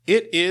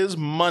It is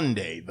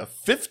Monday, the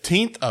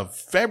 15th of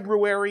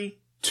February,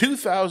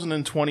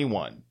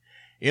 2021.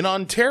 In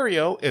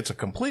Ontario, it's a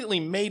completely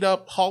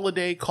made-up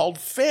holiday called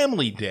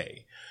Family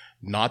Day.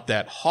 Not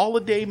that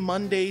holiday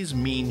Mondays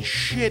mean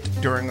shit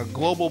during a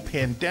global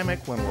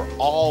pandemic when we're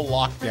all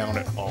locked down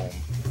at home.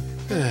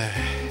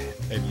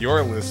 And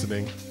you're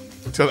listening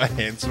to the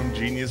Handsome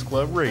Genius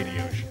Club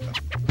radio show.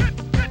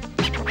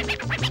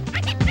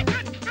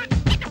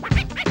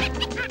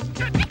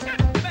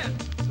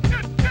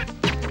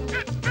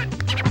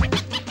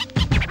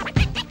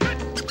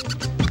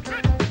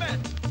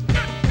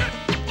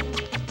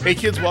 Hey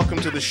kids, welcome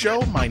to the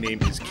show. My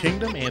name is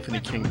Kingdom,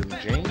 Anthony Kingdom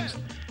James,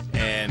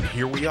 and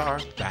here we are,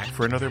 back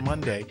for another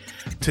Monday.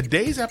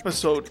 Today's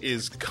episode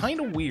is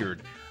kind of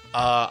weird.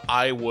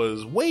 I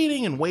was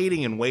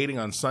waiting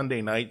on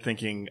Sunday night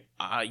thinking,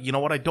 you know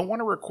what, I don't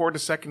want to record a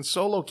second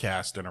solo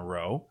cast in a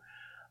row,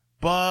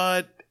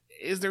 but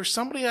is there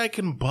somebody I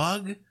can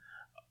bug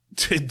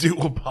to do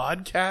a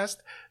podcast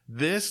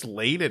this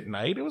late at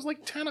night? It was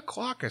like 10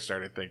 o'clock I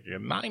started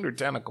thinking, 9 or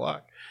 10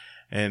 o'clock.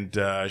 And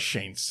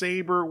Shane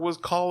Saber was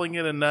calling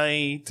it a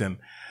night,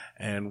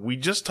 and we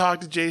just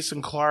talked to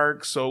Jason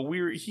Clark, so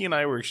he and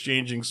I were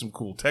exchanging some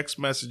cool text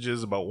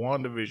messages about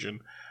WandaVision,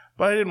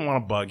 but I didn't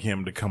want to bug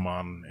him to come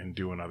on and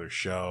do another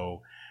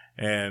show.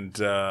 And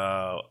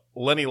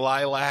Lenny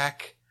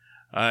Lilac,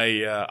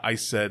 I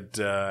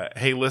said,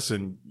 hey,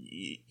 listen,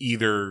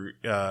 either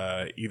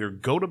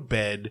go to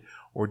bed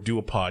or do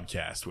a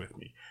podcast with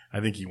me. I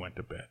think he went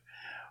to bed.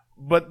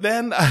 But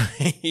then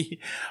I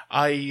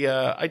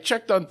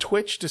checked on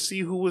Twitch to see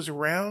who was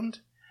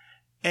around,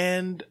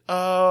 and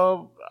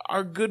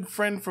our good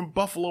friend from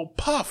Buffalo,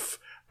 Puff,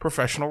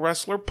 professional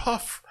wrestler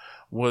Puff,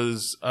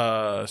 was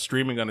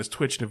streaming on his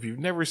Twitch. And if you've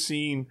never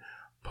seen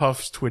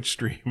Puff's Twitch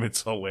stream,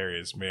 it's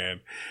hilarious,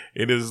 man.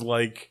 It is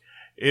like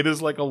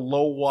a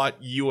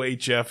low-watt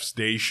UHF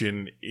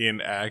station in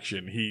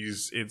action.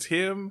 It's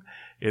him.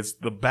 It's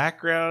the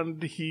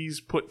background he's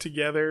put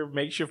together,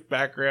 makeshift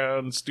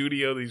background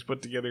studio that he's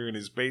put together in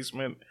his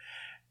basement.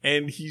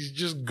 And he's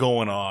just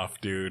going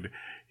off, dude.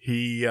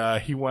 He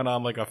went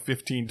on like a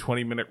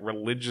 15-20 minute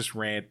religious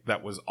rant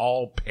that was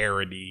all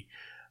parody.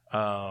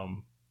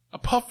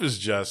 Puff is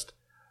just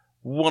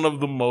one of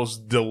the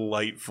most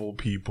delightful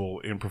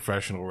people in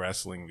professional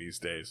wrestling these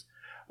days.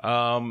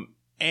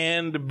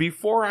 And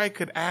before I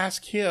could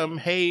ask him,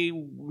 hey,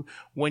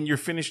 when you're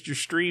finished your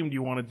stream, do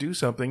you want to do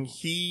something?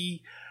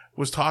 He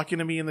was talking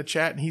to me in the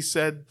chat, and he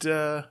said,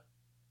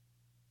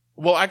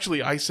 well,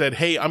 actually, I said,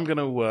 hey, I'm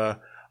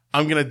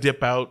gonna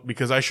dip out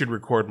because I should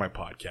record my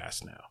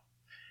podcast now.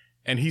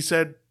 And he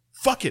said,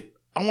 fuck it,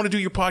 I want to do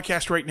your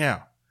podcast right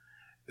now.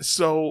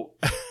 So,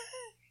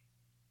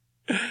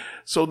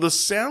 so the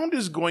sound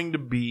is going to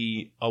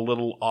be a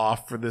little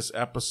off for this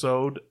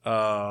episode,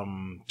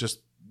 just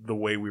the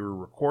way we were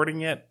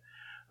recording it,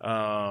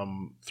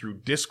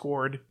 through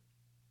Discord.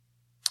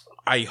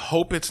 I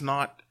hope it's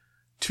not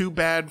too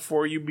bad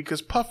for you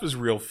because Puff is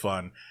real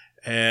fun,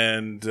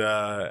 and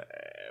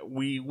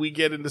we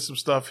get into some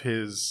stuff.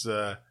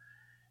 I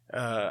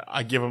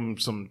give him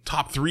some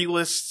top 3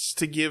 lists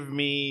to give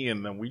me,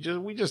 and then we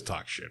just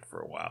talk shit for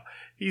a while.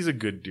 He's a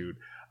good dude.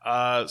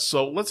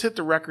 So let's hit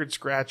the record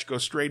scratch, go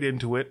straight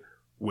into it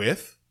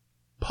with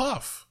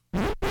Puff.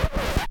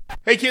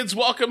 Hey kids,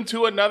 welcome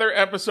to another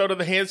episode of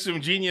the Handsome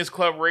Genius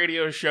Club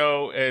radio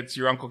show. It's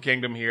your Uncle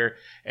Kingdom here,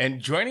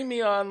 and joining me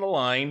on the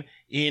line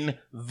in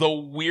the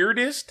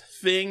weirdest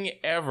thing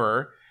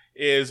ever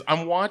is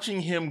I'm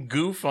watching him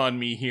goof on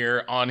me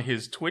here on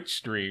his Twitch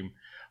stream.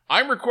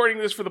 I'm recording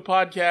this for the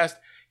podcast.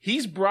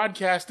 He's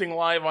broadcasting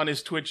live on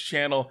his Twitch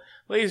channel.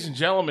 Ladies and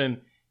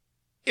gentlemen,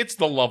 it's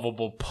the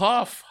lovable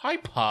Puff. Hi,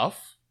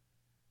 Puff.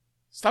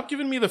 Stop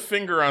giving me the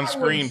finger on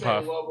screen,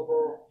 Puff.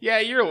 Lovable. Yeah,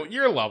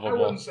 you're lovable. I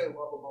wouldn't say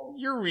lovable.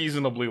 You're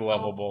reasonably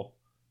lovable.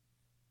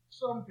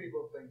 Some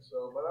people think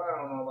so, but I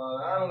don't know about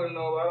that. I don't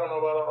know about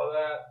all of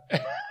that.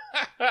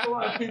 There's a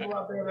lot of people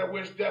out there that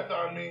wish death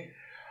on me.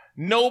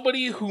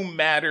 Nobody who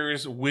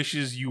matters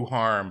wishes you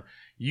harm.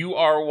 You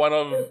are one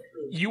of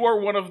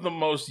the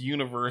most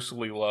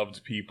universally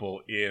loved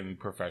people in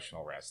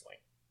professional wrestling.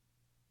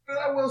 But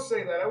I will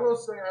say that. I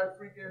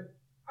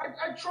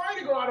try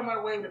to go out of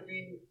my way to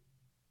be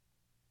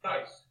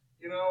nice.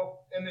 You know,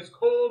 in this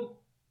cold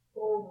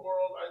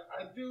world,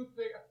 I do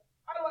think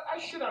I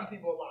shit on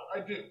people a lot.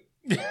 I do.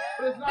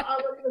 But it's not.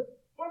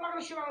 But I'm not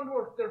going to shit on them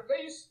to their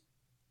face.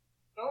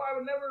 No, I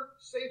would never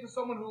say it to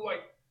someone who I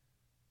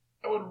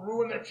would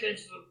ruin their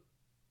chances of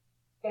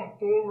going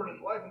forward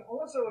in life,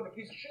 unless they're like a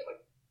piece of shit.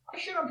 Like I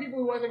shit on people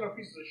who I think are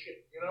pieces of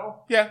shit. You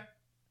know? Yeah.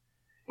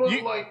 But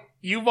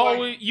you've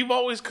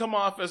always come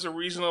off as a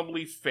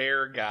reasonably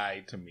fair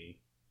guy to me.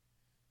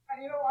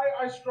 You know,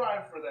 I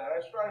strive for that. I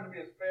strive to be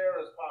as fair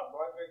as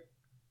possible. I think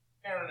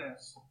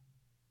fairness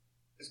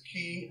is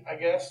key, I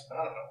guess. I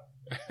don't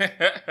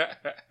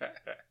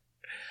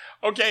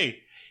know.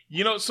 Okay.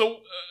 You know,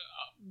 so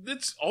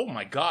oh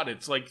my God,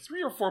 it's like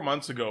 3 or 4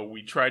 months ago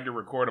we tried to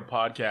record a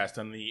podcast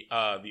and the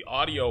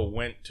audio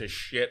went to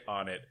shit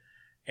on it.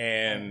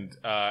 and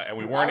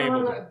we weren't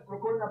able to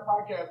recording that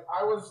podcast.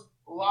 I was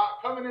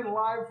coming in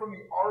live from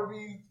the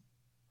Arby's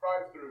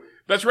drive-thru.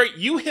 That's right.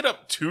 You hit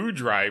up 2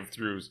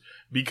 drive-thrus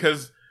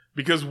because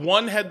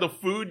one had the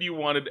food you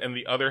wanted and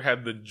the other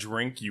had the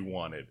drink you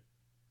wanted.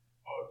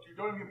 Oh, dude,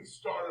 don't even get me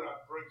started on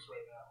drinks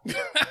right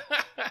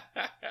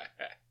now.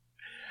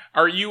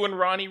 Are you and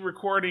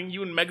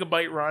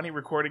Megabyte Ronnie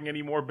recording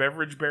any more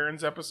Beverage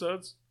Barons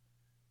episodes?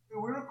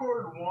 Dude, we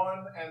recorded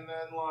one, and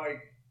then,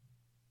 like,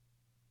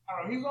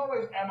 I don't know, he's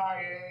always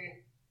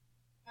MIA.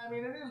 I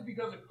mean, it is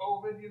because of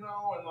COVID, you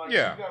know, and, like,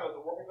 yeah. He's got to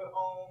work at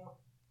home.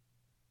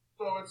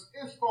 So it's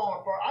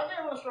falling apart. I think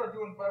I'm going to start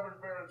doing Beverage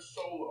Barons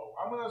solo.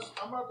 I'm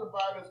about to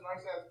buy this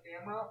nice-ass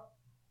camera.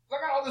 I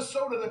got all this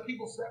soda that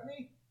people sent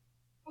me.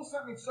 People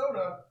sent me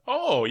soda.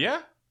 Oh,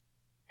 yeah?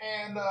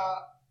 And,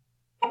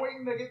 I'm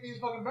waiting to get these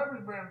fucking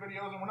Beverage Baron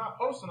videos, and we're not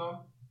posting them.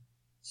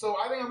 So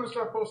I think I'm going to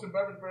start posting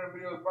Beverage Baron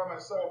videos by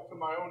myself to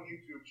my own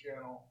YouTube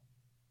channel.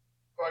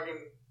 So I can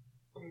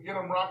get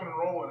them rocking and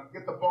rolling and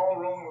get the ball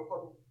rolling with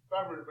fucking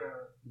Beverage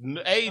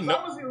Baron. Hey, no.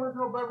 I was the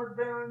original Beverage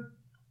Baron,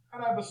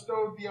 and I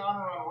bestowed the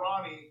honor on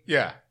Ronnie.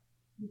 Yeah.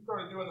 He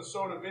started doing the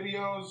soda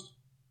videos,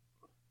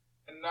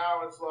 and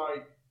now it's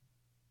like,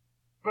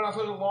 been on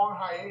such a long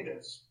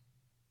hiatus.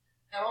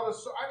 And all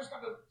this, I just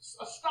got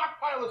a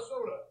stockpile of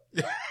soda.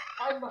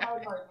 I'm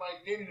behind my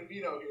Danny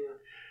DeVito here.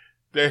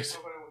 There's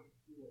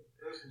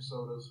some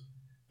sodas.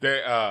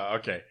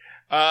 Okay.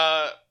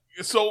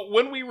 So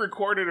when we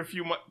recorded a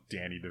few months...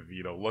 Danny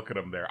DeVito, look at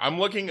him there. I'm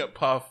looking at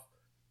Puff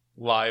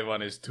live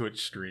on his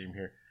Twitch stream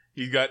here.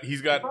 He's got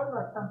probably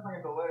about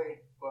 10-second delay,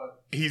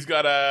 but... He's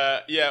got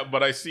a... Yeah,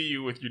 but I see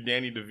you with your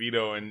Danny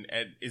DeVito, and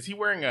is he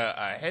wearing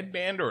a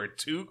headband or a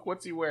toque?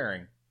 What's he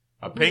wearing?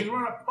 He's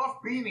wearing a puff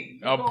beanie.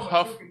 A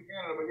puff. In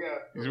Canada, but yeah,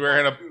 he's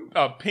wearing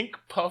a pink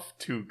puff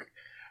toque.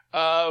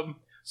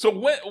 So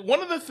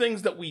one of the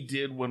things that we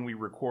did when we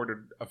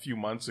recorded a few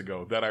months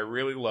ago that I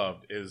really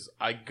loved is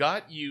I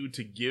got you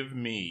to give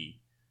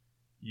me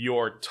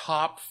your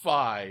top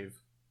 5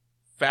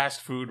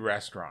 fast food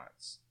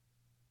restaurants.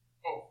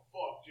 Oh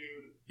fuck,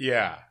 dude.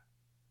 Yeah.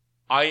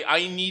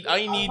 I need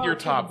your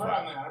top 5.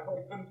 I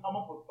probably couldn't come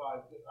up with 5.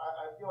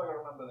 I feel like I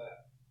remember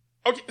that.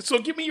 Okay, so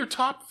give me your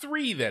top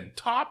 3 then.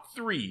 Top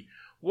 3.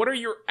 What are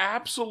your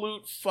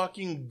absolute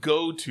fucking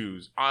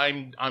go-tos?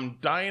 I'm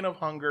dying of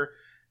hunger.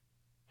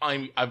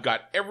 I've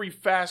got every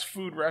fast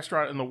food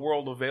restaurant in the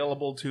world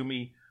available to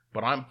me,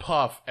 but I'm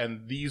Puff,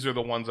 and these are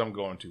the ones I'm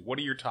going to. What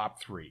are your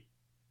top 3?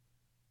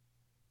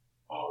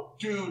 Oh,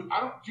 dude,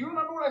 do you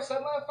remember what I said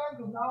last time?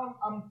 Because now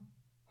I'm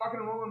fucking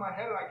rolling my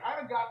head, and I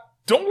kind of got.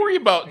 Don't worry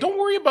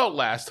about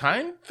last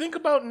time. Think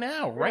about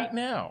now, right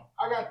now.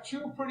 I got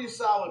 2 pretty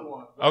solid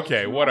ones.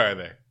 Okay, what are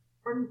they?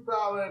 Pretty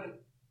solid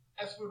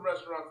fast food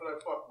restaurants that I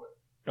fuck with.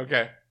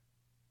 Okay.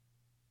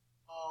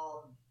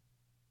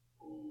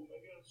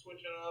 Maybe I'm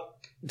switching up.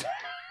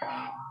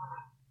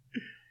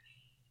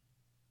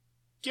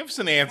 Give us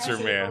an answer,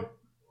 man.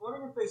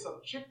 Let me say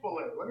something.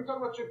 Chick-fil-A. Let me talk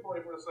about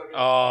Chick-fil-A for a second.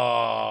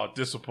 Oh,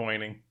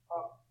 disappointing.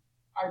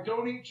 I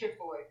don't eat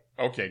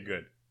Chick-fil-A. Okay,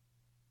 good.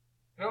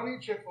 I don't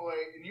eat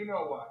Chick-fil-A, and you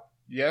know why.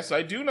 Yes,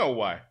 I do know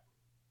why.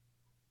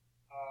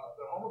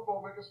 They're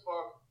homophobic as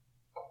fuck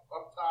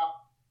up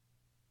top.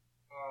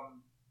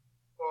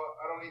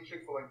 I don't eat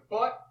Chick-fil-A.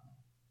 But,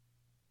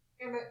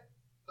 damn it,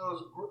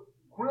 those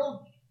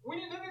grilled... There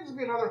needs to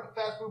be another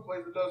fast food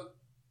place that does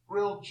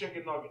grilled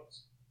chicken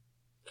nuggets.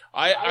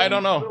 I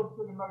don't know. Grilled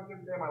chicken nuggets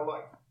every day of my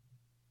life.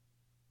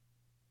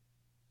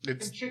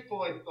 It's and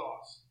Chick-fil-A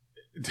sauce.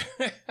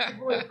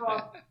 Chick-fil-A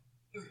sauce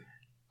is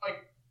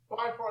like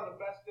by far the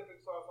best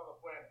dipping sauce on the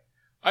planet.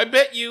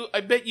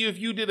 I bet you if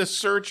you did a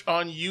search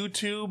on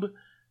YouTube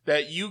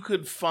that you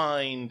could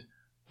find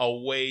a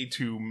way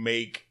to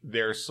make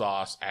their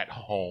sauce at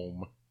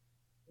home.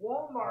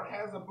 Walmart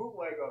has a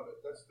bootleg of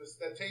it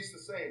that tastes the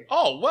same.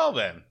 Oh, well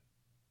then.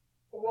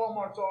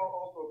 Walmart's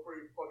also a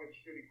pretty fucking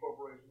shitty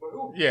corporation. But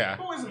who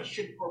isn't a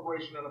shitty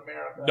corporation in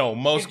America? No,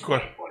 most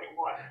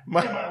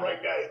 2021. Am I right,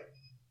 guys?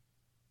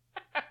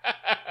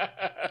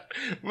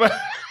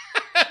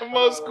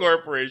 Most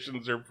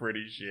corporations are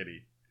pretty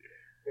shitty.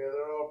 Yeah,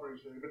 they're all pretty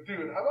shitty. But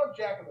dude, how about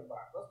Jack in the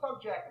Box? Let's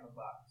talk Jack in the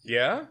Box.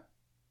 Yeah?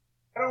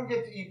 I don't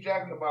get to eat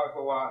Jack in the Box a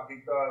lot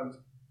because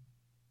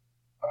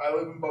I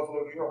live in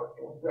Buffalo, New York.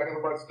 Jack in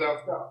the Box is down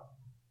south.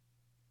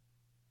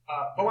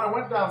 But when I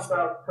went down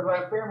south, because I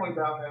have family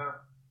down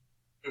there,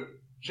 dude,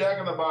 Jack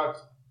in the Box,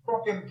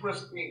 fucking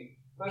pristine.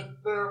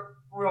 They're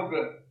real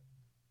good.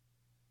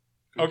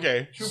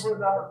 Okay. $2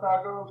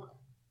 tacos.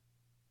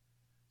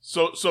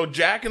 So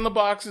Jack in the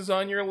Box is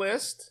on your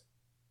list?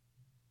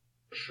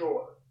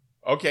 Sure.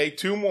 Okay,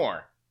 2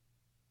 more.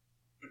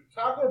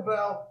 Taco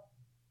Bell.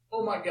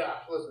 Oh my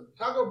gosh, listen.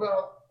 Taco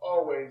Bell,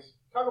 always.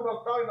 Taco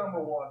Bell's probably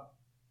number 1.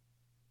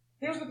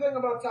 Here's the thing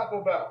about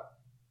Taco Bell.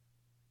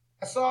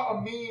 I saw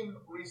a meme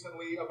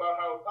recently about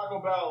how Taco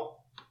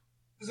Bell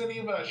isn't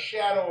even a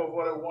shadow of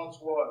what it once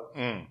was.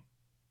 Mm.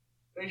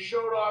 They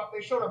showed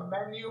a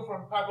menu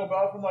from Taco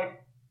Bell from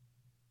like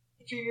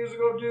 15 years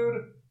ago,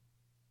 dude.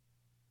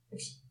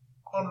 It's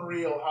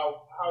unreal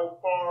how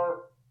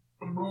far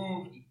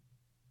removed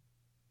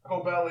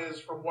Taco Bell is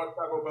from what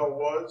Taco Bell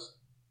was.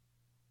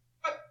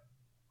 But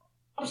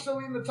I'm still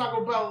eating the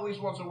Taco Bell at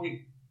least once a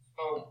week.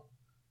 So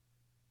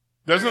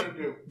Doesn't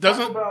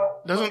Taco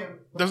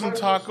Bell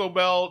Taco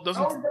Bell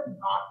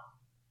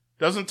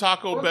doesn't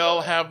Taco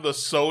Bell have the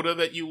soda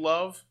that you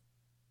love?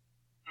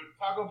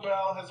 Taco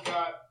Bell has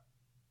got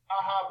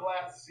Baja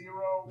Blast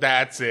Zero.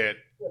 That's it.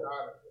 Get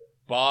out of it.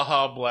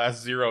 Baja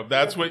Blast Zero.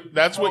 That's what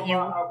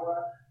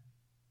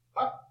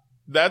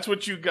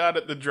you got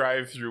at the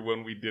drive-thru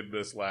when we did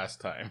this last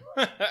time. Oh,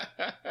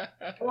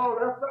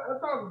 that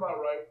sounds about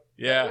right.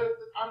 Yeah.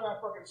 I'm not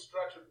fucking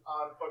stretching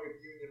on fucking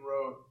Union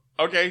Road.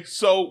 Okay,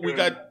 so we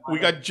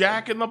got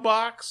Jack in the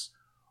Box.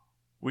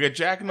 We got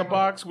Jack in the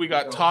Box. We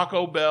got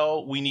Taco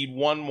Bell. We need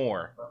one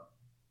more.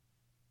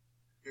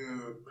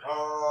 Dude,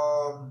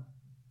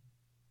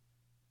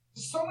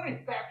 there's so many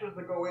factors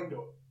that go into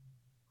it.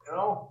 You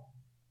know,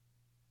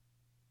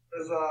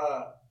 there's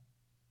a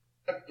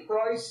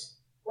price.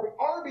 Like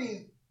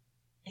Arby's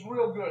is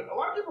real good. A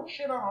lot of people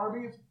shit on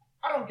Arby's.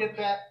 I don't get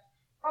that.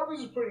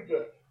 Arby's is pretty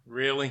good.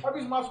 Really?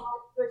 Arby's mozzarella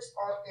sticks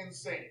are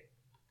insane.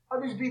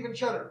 Arby's beef and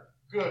cheddar,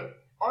 good.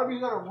 Arby's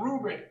got a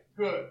Reuben,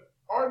 good.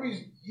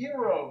 Arby's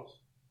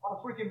gyros on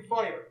freaking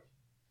fire.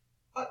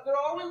 But they're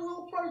always a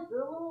little pricey.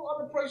 They're a little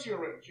on the pricier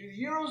range. The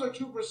gyros are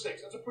 2 for $6.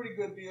 That's a pretty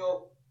good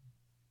deal.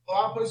 A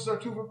lot of places are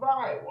 2 for $5.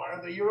 Why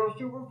aren't the gyros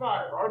 2 for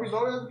 $5? Arby's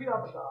always has to be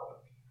up $1.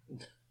 You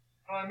know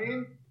what I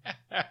mean?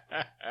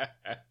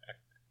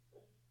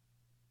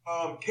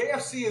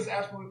 KFC is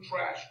absolute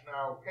trash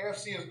now.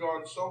 KFC has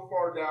gone so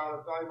far down,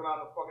 it's not even on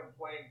the fucking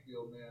playing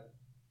field, man.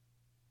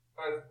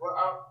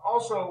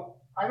 Also,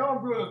 I know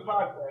I'm doing this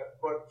podcast,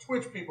 but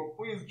Twitch people,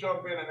 please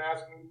jump in and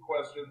ask me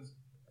questions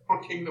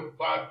for Kingdom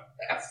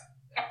Podcast.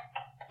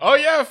 Oh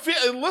yeah,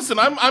 listen,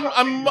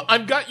 I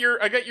got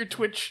your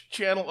Twitch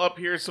channel up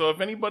here, so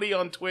if anybody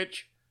on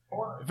Twitch,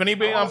 if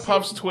anybody on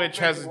Puff's Twitch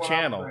has a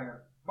channel.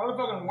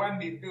 Motherfucking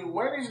Wendy's, dude.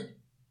 Wendy's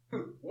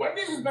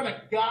has been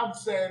a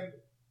godsend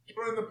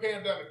during the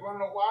pandemic. You want to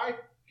know why?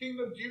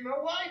 Kingdom, do you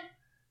know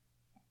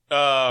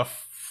why?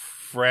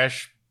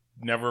 Fresh,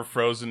 never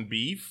frozen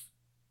beef?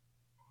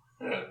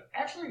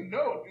 Actually,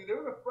 no, dude. There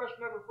was a fresh,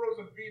 never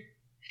frozen beef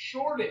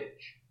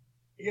shortage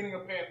beginning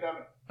of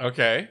pandemic.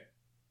 Okay.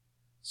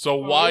 So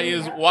why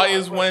is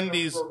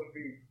Wendy's a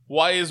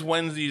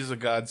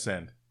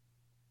godsend?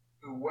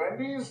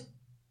 Wendy's,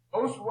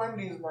 most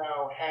Wendy's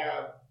now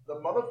have the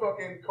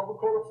motherfucking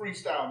Coca-Cola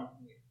Freestyle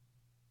machine.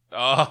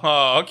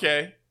 Oh,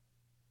 okay.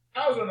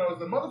 Hauser knows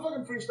the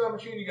motherfucking Freestyle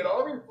machine. You get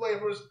all these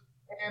flavors,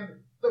 and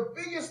the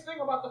biggest thing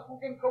about the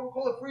fucking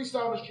Coca-Cola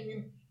Freestyle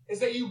machine is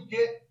that you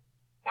get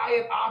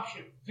diet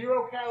options,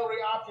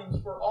 0-calorie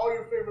options for all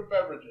your favorite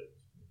beverages.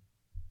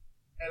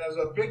 And as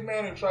a big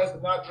man who tries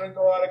to not drink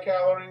a lot of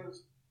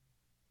calories,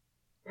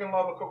 you're gonna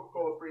love a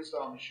Coca-Cola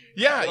Freestyle machine.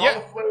 Yeah, and yeah.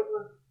 all the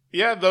flavors.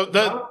 Yeah,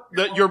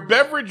 your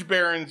Beverage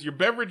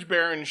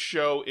Barons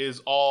show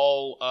is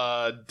all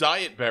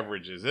diet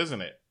beverages,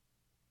 isn't it?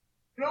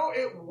 You know,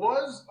 it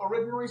was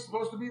originally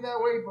supposed to be that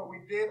way, but we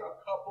did a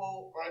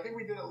couple, or I think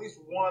we did at least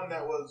one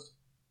that was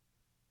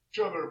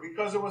sugar,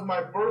 because it was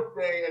my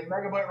birthday, and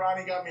Megabyte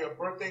Ronnie got me a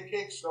birthday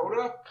cake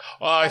soda.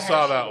 Oh, I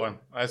saw that one.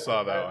 I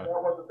saw that one. That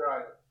was a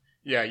diet.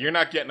 Yeah, you're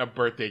not getting a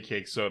birthday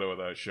cake soda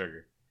without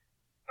sugar.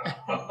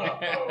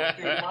 Oh,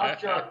 dude, my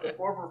shop, the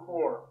 4 for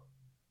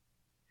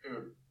 $4.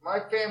 Dude,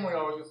 my family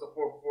always gets the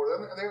 4 for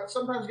 $4. They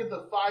sometimes get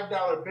the $5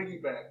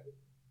 biggie bag.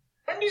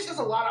 Wendy's has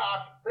a lot of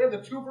options. They have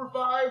the 2 for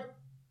 $5,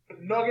 the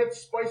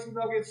nuggets, spicy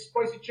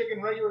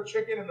chicken, regular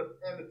chicken, and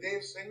the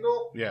Dave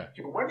single. Yeah.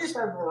 Dude, Wendy's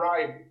has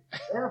variety.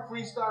 They have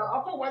freestyle.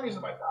 I'll put Wendy's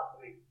in my top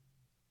 3.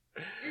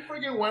 You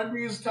freaking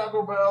Wendy's,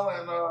 Taco Bell,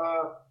 and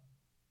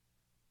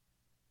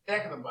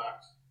Jack in the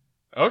Box.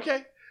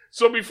 Okay.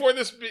 So before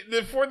this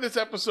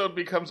episode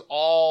becomes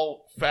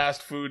all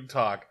fast food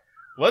talk,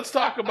 let's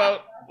talk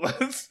about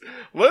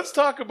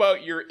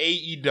your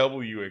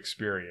AEW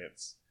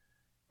experience.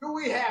 Do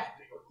we have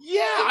to?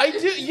 Yeah, I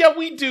do. Yeah,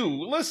 we do.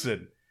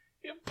 Listen,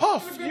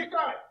 Puff.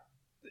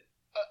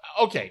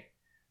 Okay,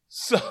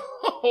 so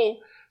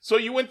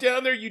you went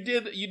down there. You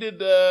did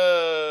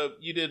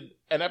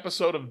an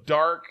episode of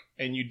Dark,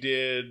 and you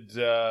did.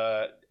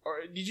 Or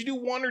did you do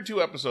 1 or 2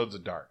 episodes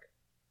of Dark?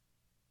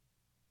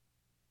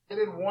 I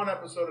did 1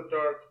 episode of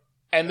Dark,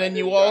 and then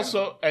you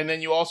also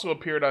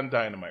appeared on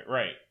Dynamite,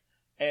 right?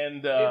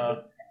 And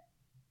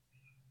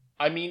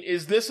I mean,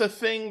 is this a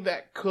thing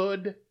that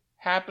could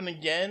happen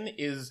again?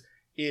 Is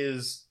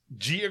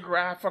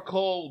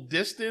geographical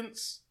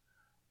distance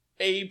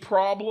a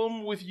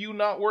problem with you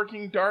not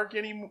working Dark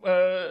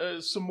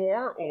some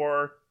more,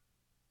 or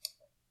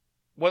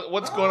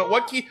what's going on?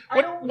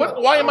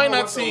 Why am I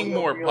not seeing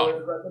more, Puff?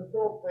 I've been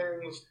told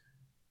things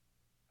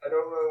I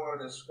don't really want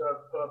to discuss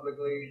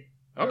publicly.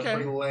 Okay. They're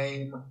pretty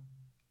lame.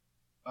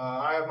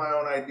 I have my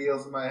own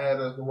ideals in my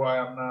head as to why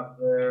I'm not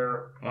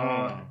there.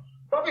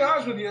 I'll be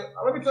honest with you.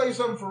 Let me tell you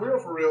something for real.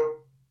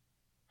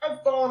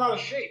 I've fallen out of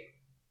shape.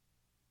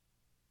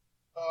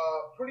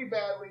 pretty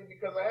badly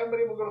because I haven't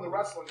been able to go to the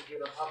wrestling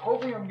gym. I'm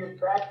hoping I'm getting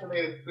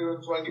vaccinated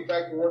soon so I can get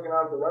back to working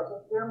out at the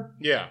wrestling gym.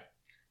 Yeah.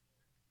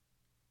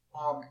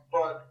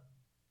 But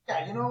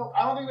yeah, I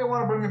don't think they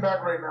want to bring me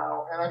back right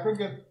now, and I think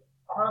it's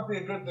honestly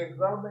a good thing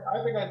because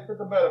I think I'd fit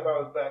the bed if I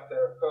was back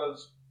there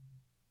because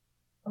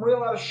I'm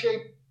real out of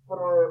shape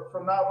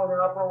from not working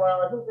out for a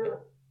while. I think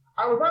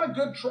I was on a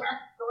good track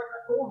until I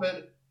got COVID.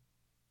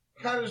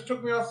 It kind of just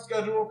took me off the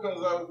schedule because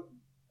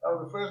I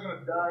was afraid I was going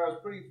to die. I was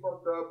pretty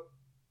fucked up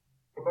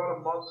for about a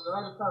month, and then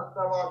I just kind of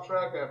fell off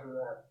track after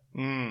that.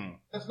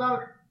 It's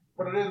not,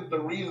 but it is the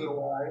reason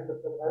why. I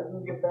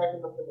didn't get back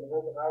into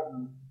working out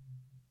and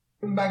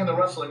getting back in the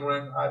wrestling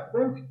ring. I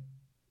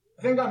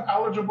think I'm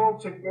eligible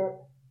to get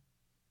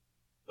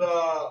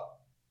the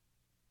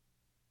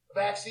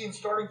vaccine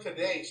starting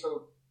today.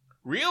 So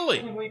really,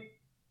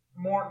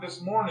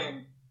 this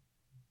morning.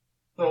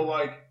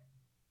 So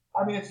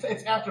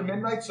it's after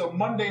midnight. So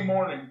Monday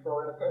morning. So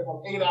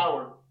in 8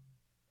 hours,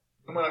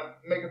 I'm gonna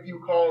make a few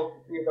calls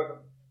to see if I can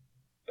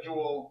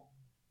schedule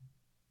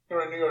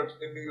here in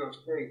New York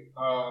State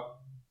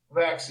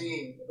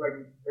vaccine. If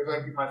I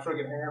can get my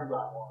friggin' hands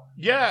on one.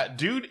 Yeah,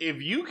 dude.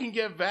 If you can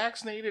get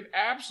vaccinated,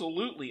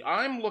 absolutely.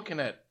 I'm looking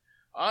at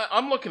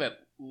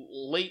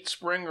late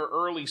spring or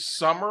early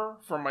summer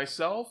for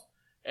myself,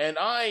 and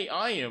I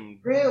am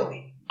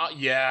really.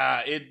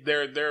 Yeah,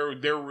 they're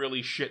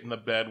really shitting the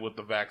bed with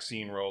the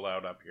vaccine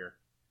rollout up here.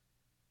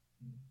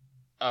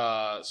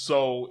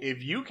 So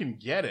if you can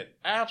get it,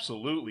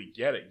 absolutely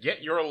get it.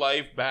 Get your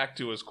life back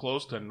to as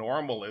close to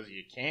normal as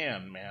you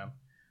can, man.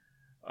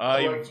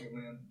 I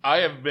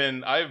have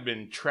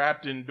been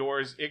trapped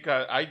indoors.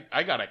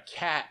 I got a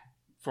cat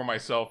for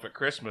myself at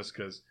Christmas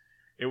because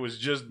it was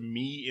just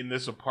me in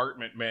this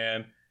apartment,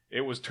 man.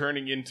 It was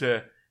turning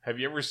into. Have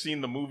you ever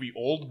seen the movie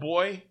Old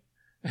Boy?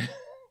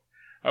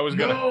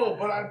 No,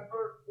 but I've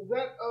heard.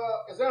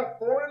 Is that a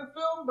foreign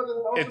film? But then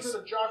also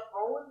did a Josh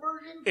Brolin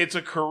version. It's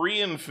a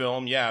Korean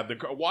film. Yeah,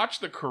 watch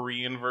the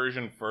Korean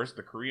version first.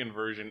 The Korean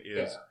version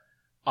is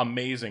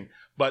amazing.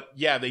 But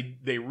yeah, they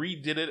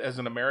redid it as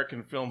an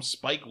American film.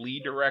 Spike Lee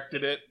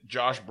directed it.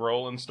 Josh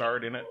Brolin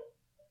starred in it.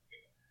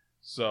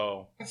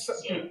 So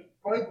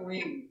Spike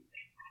Lee.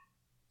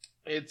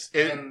 It's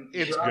Josh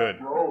good.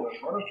 Brolin.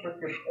 What a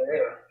freaking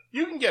pair.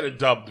 You can get a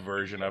dubbed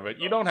version of it.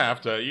 You don't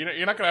have to.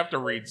 You're not going to have to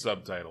read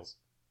subtitles.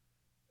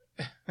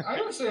 I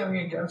don't say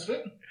anything against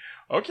it.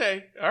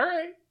 Okay, all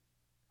right.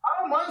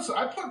 I don't mind.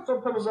 I put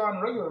subtitles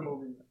on regular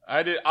movies.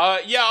 I did.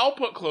 Yeah, I'll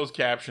put closed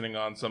captioning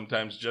on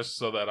sometimes just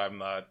so that I'm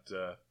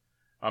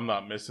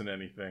not missing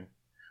anything.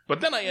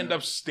 But then I end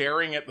up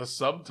staring at the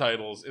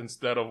subtitles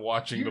instead of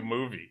watching the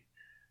movie.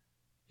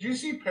 Do you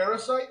see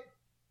Parasite?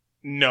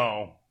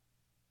 No,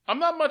 I'm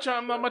not much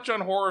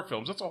on horror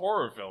films. It's a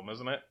horror film,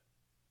 isn't it?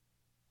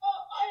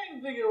 I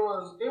didn't think it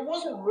was. It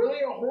wasn't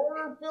really a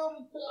horror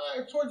film.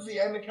 Towards the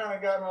end, it kind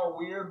of got all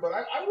weird, but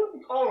I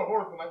wouldn't call it a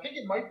horror film. I think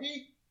it might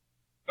be,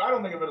 but I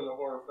don't think of it as a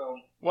horror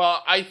film.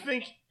 Well, I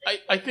think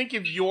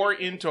if you're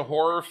into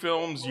horror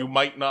films, you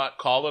might not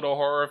call it a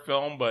horror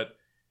film, but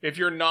if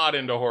you're not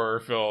into horror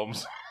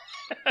films,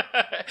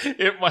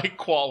 it might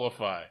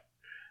qualify.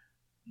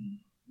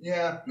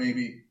 Yeah,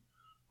 maybe.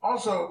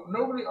 Also,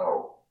 nobody.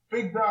 Oh,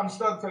 Big Dom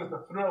Stud said it's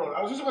a thriller.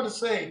 I was just about to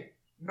say.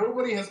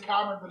 Nobody has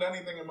commented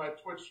anything in my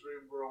Twitch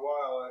stream for a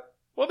while.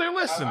 Well, they're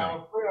listening.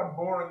 I'm afraid I'm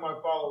boring my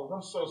followers.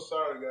 I'm so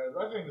sorry, guys.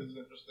 I think this is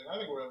interesting. I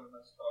think we're having a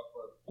nice talk.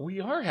 But we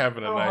are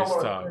having a nice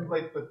talk.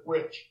 Like the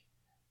Twitch.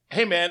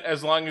 Hey, man,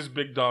 as long as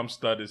Big Dom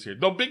Stud is here.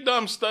 Though Big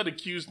Dom Stud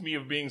accused me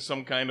of being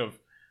some kind of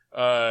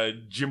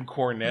Jim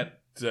Cornette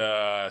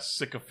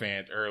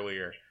sycophant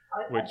earlier.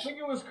 I think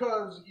it was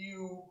because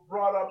you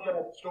brought up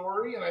that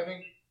story, and I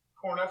think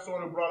Cornette's the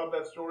one who brought up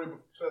that story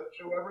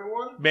to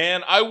everyone.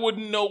 Man, I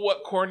wouldn't know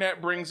what Cornette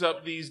brings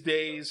up these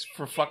days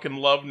for fucking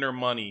love nor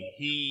money.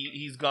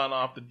 He's gone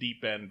off the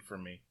deep end for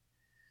me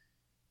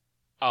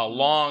a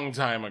long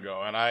time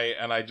ago, and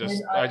I just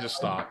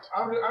stopped.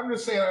 I'm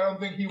just saying, I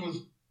don't think he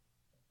was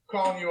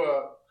calling you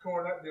a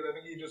Cornette dude. I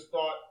think he just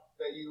thought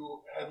that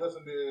you had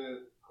listened to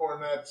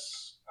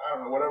Cornette's, I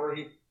don't know, whatever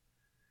he.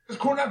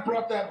 Because Cornette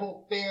brought that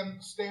whole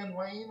Stan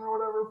Lane or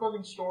whatever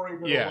fucking story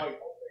to life.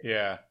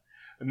 Yeah.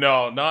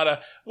 No, not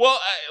a. Well,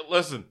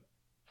 listen.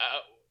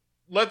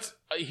 Let's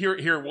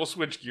here. We'll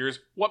switch gears.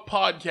 What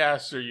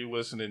podcasts are you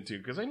listening to?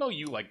 Because I know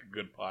you like a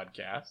good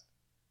podcast,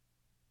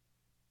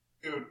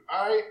 dude.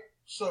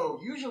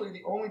 So usually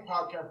the only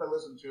podcast I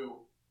listen to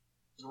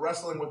is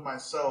Wrestling with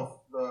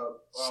Myself,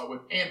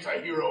 with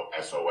Anti-Hero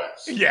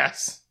SOS.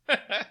 Yes.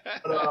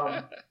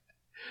 But,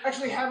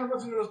 actually haven't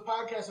listened to this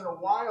podcast in a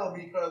while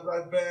because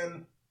I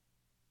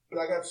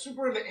got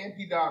super into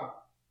Anti-Donna.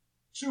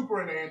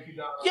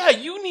 Yeah,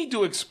 you need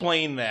to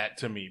explain that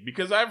to me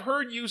because I've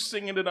heard you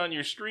singing it on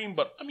your stream,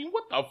 but I mean,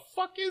 what the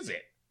fuck is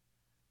it?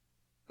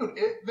 Dude,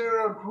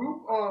 they're a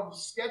group of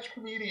sketch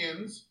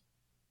comedians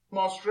from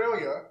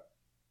Australia.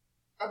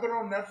 Got their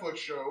own Netflix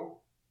show.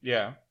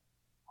 Yeah.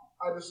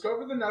 I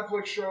discovered the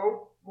Netflix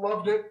show,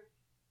 loved it,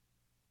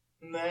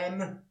 and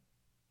then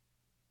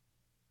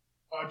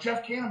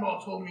Jeff Campbell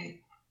told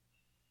me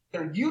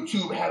their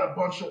YouTube had a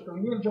bunch of.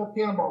 Me and Jeff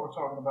Cannonball were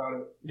talking about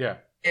it, Yeah.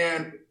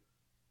 and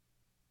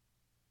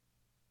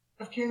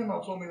Jeff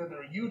Cannonball told me that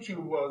their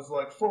YouTube was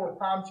like full of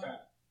content.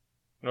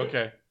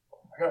 Okay.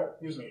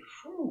 Excuse me.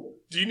 Whew.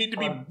 Do you need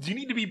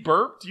to be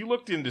burped? You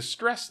looked in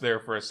distress there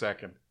for a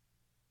second.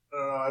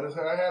 I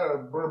had a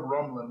burp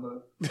rumbling,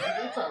 but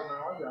it's out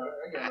now. I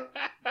got it.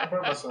 I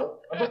burped myself.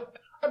 I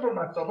burped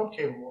myself. I'm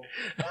capable.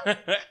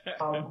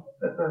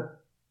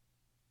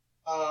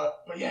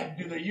 But yeah,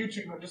 dude, their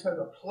YouTube just has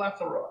a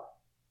plethora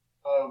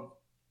of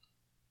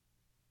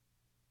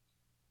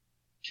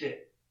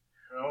shit.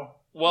 You know.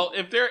 Well,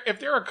 if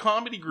they're a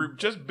comedy group,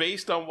 just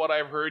based on what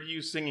I've heard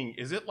you singing,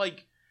 is it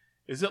like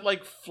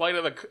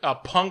a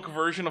punk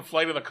version of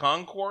Flight of the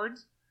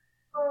Conchords?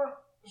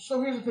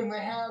 So here's the thing: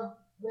 they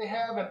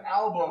have an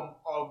album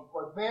of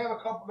like they have a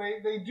couple.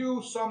 They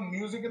do some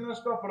music in their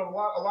stuff, but a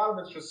lot of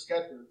it's just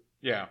sketches.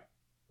 Yeah.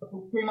 But they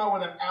came out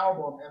with an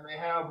album, and they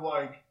have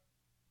like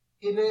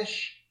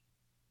it-ish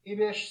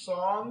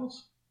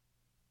songs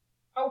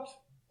out.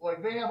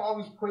 Like they have all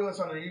these playlists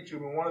on their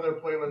YouTube, and one of their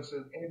playlists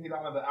is anything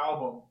on the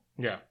album.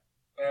 Yeah.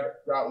 And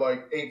it's got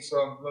like 8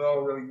 songs. They're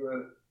all really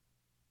good.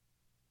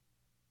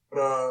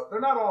 But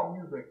they're not all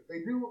music.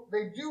 They do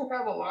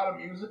have a lot of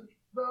music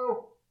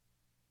though,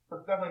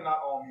 but definitely not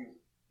all music.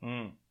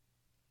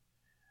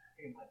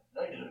 Hey, my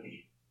night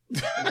hoodie.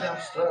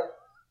 I'm stuck.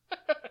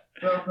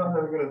 That's not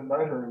as good as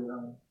night hoodie.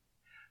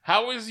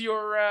 How is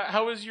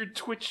your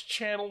Twitch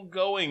channel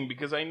going?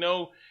 Because I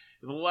know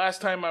the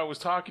last time I was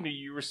talking to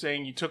you, you were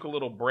saying you took a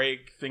little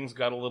break. Things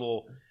got a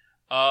little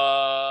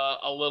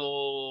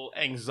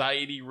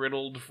anxiety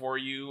riddled for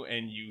you,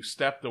 and you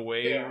stepped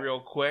away real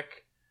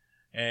quick.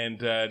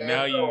 And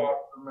now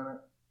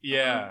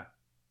yeah.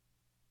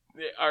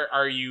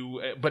 Are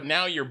you? But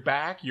now you're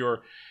back.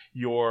 You're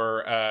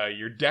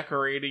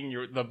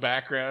decorating the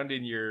background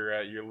in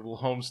your little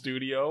home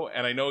studio,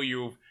 and I know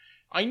you've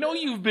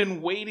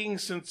been waiting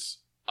since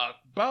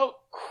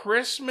about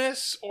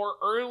Christmas or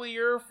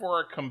earlier for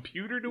a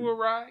computer to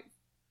arrive.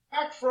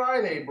 Black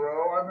Friday,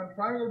 bro. I've been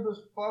trying to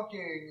just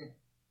fucking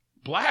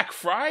Black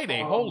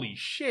Friday. Holy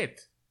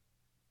shit!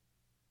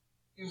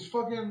 Is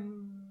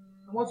fucking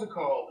what's it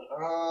called?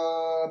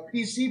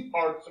 PC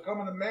parts to come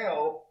in the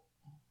mail.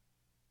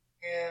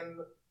 And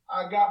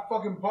I got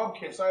fucking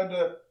Bubkiss. I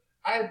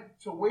had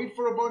to wait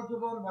for a bunch of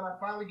them, and I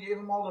finally gave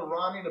them all to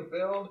Ronnie to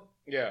build.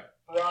 Yeah.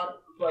 Ronnie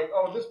was like,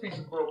 oh, this piece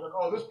is broken.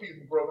 Oh, this piece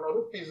is broken. Oh,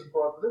 this piece is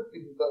broken. This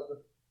piece is broken.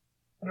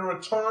 And to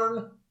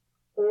return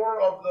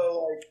 4 of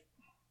the,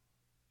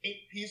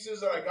 8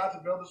 pieces that I got to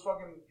build this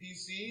fucking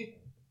PC,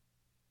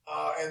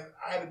 and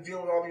I had to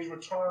deal with all these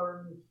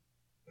returns.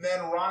 And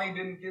then Ronnie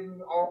didn't give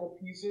me all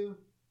the pieces.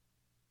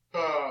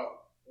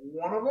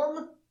 One of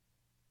them.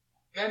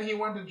 Then he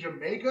went to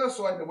Jamaica,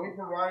 so I had to wait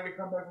for Ronnie to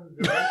come back from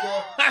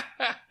Jamaica,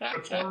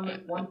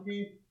 return one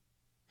piece.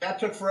 That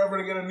took forever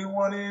to get a new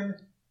one in.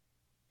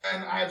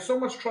 And I had so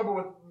much trouble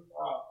with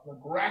the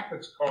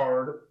graphics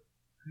card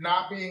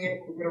not being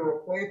able to get a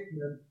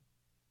replacement.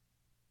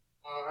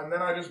 And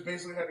then I just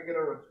basically had to get a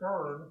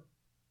return.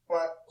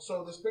 But,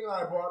 so this thing that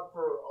I bought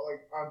for,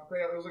 on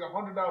sale, it was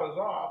 $100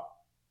 off.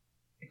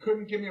 It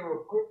couldn't give me a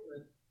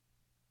replacement.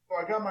 So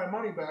I got my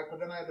money back, but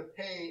then I had to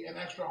pay an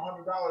extra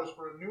 $100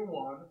 for a new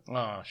one.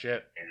 Oh,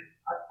 shit. And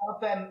I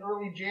bought that in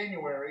early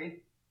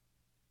January.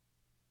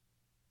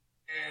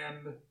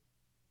 And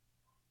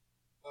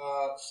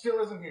still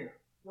isn't here.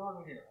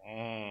 So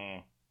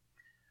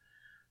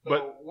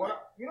But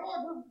what? You know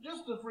what?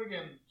 Just to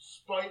freaking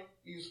spite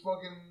these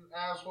fucking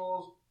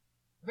assholes,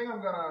 I think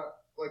I'm gonna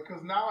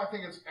because now I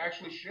think it's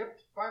actually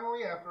shipped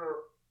finally after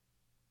a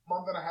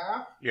month and a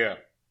half. Yeah.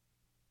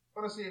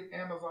 I'm gonna see if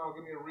Amazon will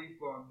give me a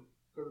refund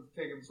because it's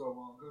taken so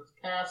long. Because it's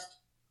past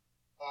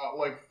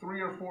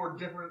 3 or 4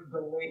 different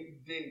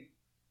delayed dates.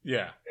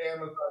 Yeah.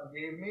 Amazon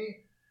gave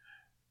me.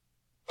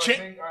 I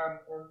think I'm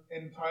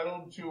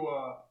entitled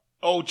to.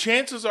 Oh,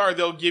 chances are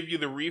they'll give you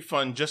the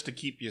refund just to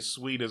keep you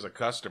sweet as a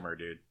customer,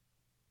 dude.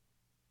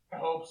 I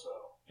hope so.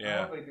 Yeah.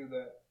 I hope they do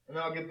that. And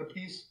then I'll get the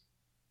piece.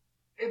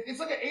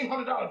 It's like an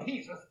 $800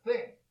 piece. That's the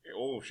thing.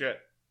 Oh,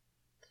 shit.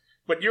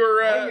 But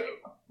you're,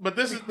 but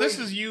this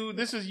is you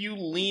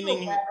leaning.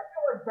 I feel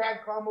like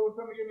bad combo would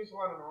come to give me, so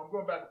I don't know. I'm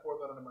going back and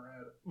forth on it in my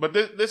head. But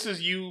this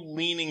is you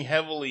leaning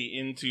heavily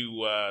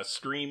into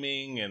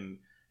streaming and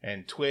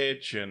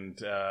Twitch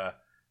and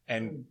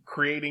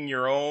creating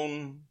your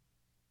own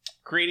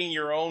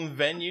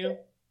venue.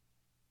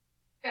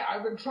 Yeah,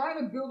 I've been trying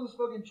to build this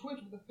fucking Twitch,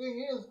 but the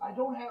thing is, I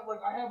don't have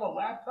I have a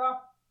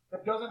laptop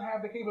that doesn't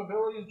have the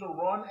capabilities to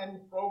run any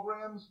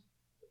programs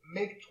that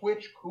make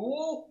Twitch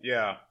cool.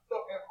 Yeah.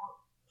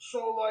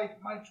 So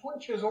my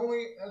Twitch has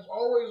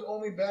always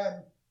only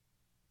been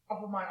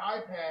off of my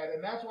iPad,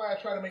 and that's why I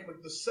try to make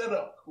the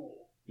setup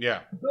cool.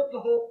 Yeah. I built the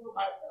whole.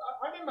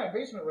 I'm in my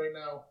basement right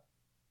now,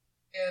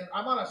 and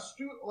I'm on a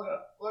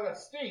a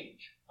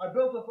stage. I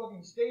built a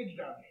fucking stage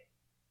down here.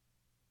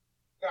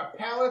 I got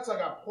pallets. I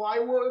got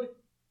plywood.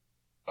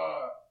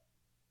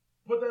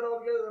 Put that all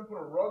together, then put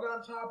a rug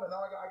on top, and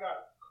now I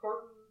got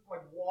curtain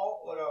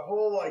wall, a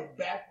whole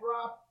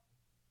backdrop.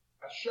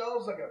 I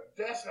shelves, I got a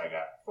desk, I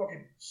got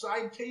fucking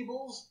side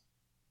tables,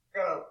 I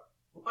got a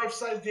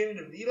life-size Danny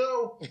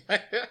DeVito,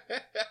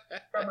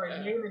 got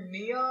my name in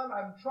neon.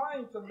 I'm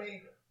trying to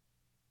make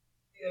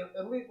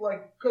at least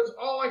like, because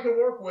all I can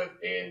work with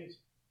is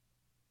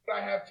what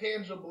I have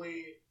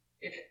tangibly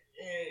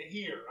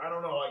here. I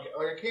don't know, like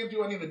I can't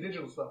do any of the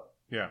digital stuff.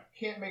 Yeah. I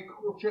can't make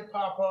cool shit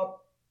pop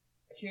up.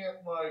 I can't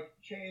like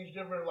change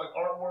different like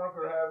artwork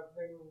or have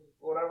things,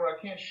 whatever. I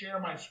can't share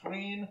my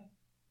screen.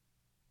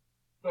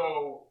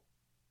 So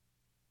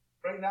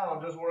right now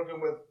I'm just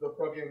working with the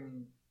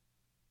fucking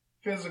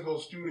physical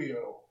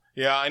studio.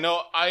 Yeah, I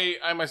know. I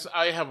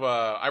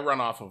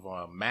run off of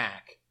a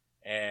Mac,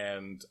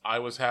 and I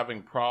was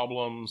having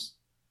problems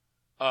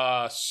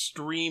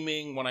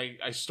streaming when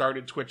I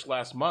started Twitch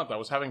last month. I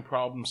was having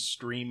problems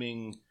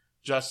streaming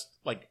just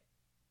like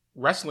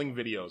wrestling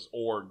videos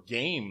or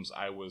games.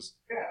 I was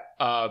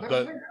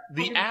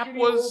the app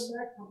was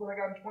I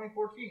got in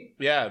 2014.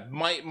 Yeah,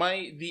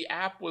 the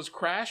app was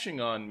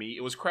crashing on me.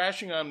 It was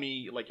crashing on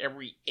me like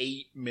every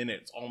 8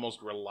 minutes,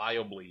 almost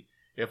reliably,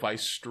 if I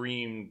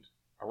streamed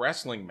a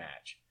wrestling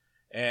match.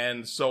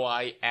 And so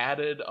I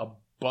added a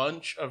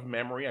bunch of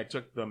memory. I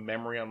took the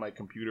memory on my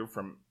computer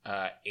from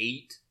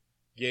 8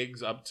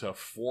 gigs up to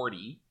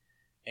 40,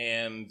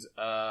 and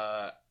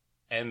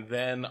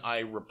then I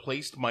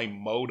replaced my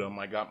modem.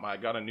 I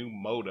got a new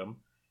modem,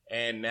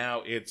 and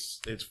now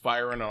it's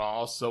firing on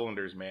all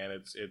cylinders, man.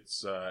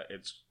 It's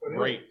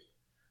great.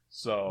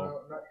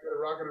 So not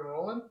rocking and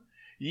rolling.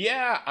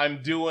 Yeah,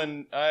 I'm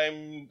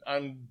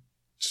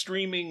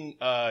streaming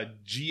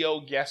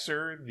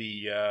GeoGuessr,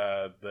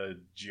 the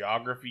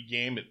geography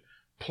game. It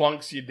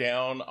plunks you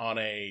down on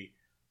a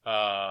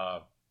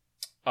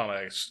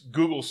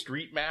Google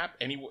Street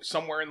Map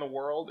somewhere in the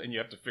world, and you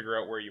have to figure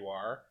out where you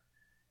are.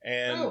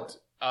 And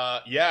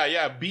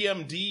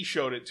BMD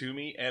showed it to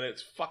me, and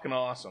it's fucking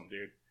awesome,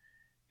 dude.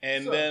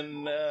 And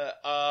then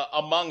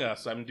Among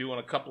Us, I'm doing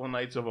a couple of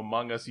nights of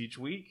Among Us each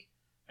week,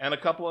 and a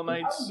couple of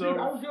nights. I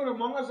was doing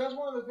Among Us. That's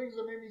one of the things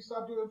that made me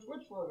stop doing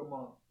Twitch for like a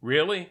month.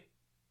 Really?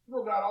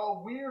 People got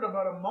all weird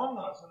about Among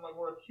Us, and like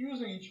we're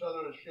accusing each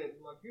other of shit,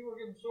 and like people are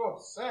getting so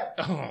upset.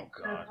 Oh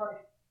god.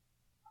 Like,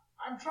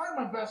 I'm trying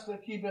my best to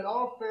keep it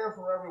all fair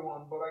for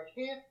everyone, but I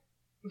can't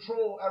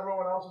control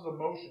everyone else's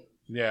emotions.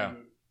 Yeah.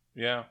 Dude.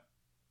 Yeah.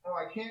 No,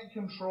 I can't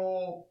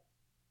control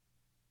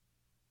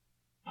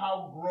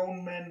how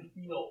grown men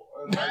feel.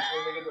 Like,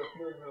 when they get their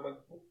feelings, they're like,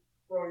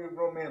 bro, you're a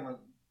grown man. Like,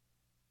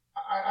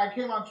 I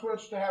came on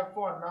Twitch to have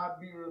fun, not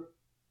be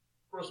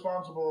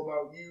responsible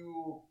about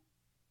you.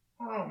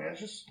 I don't know, man.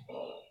 It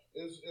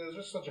was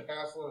just such a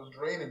hassle. It was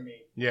draining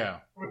me. Yeah.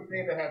 Every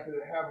day to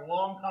have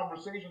long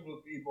conversations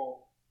with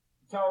people,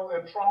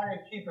 and try and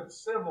keep it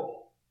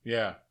civil.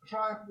 Yeah.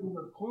 Try and be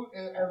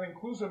as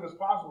inclusive as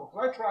possible.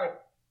 Because I try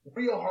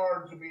real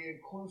hard to be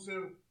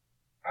inclusive,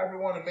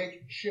 everyone, and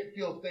make shit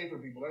feel safe for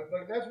people.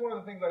 That's one of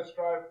the things I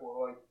strive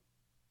for. Like,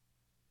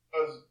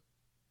 because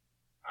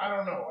I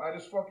don't know, I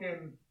just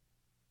fucking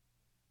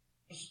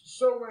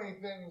so many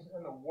things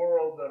in the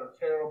world that are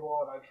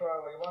terrible, and I try,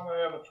 like, if I'm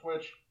gonna have a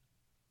Twitch,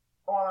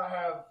 I want to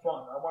have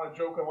fun. I want to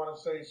joke. I want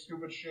to say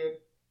stupid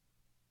shit,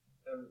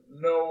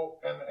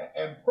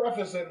 and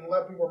preface it and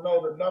let people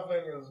know that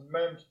nothing is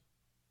meant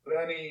with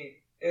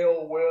any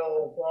ill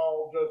will. It's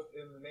all just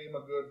in the name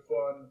of good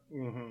fun.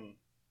 Mm-hmm.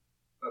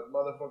 But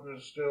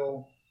motherfuckers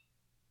still.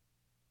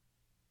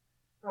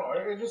 No,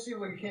 it just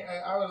seems like you can't.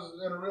 I was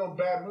in a real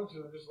bad mood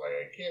today. Just like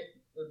I can't.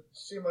 It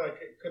seemed like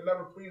I could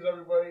never please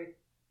everybody.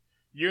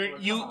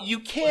 You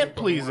can't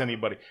please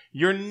anybody.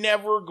 You're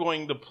never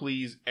going to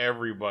please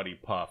everybody,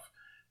 Puff.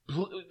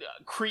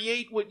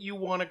 Create what you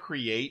want to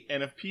create,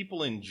 and if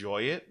people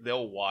enjoy it,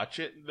 they'll watch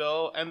it,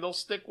 they'll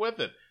stick with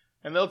it,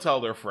 and they'll tell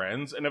their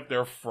friends. And if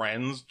their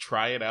friends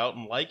try it out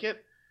and like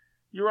it,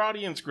 your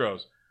audience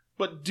grows.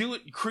 But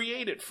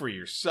create it for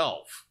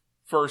yourself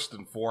first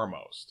and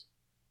foremost.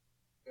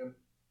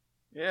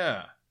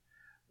 Yeah.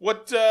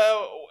 What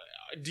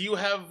do you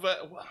have?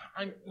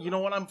 You know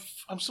what?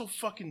 I'm so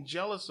fucking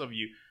jealous of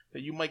you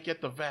that you might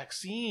get the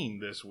vaccine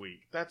this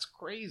week. That's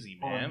crazy,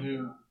 man. Oh,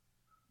 dude.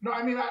 No,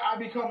 I mean I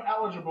become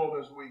eligible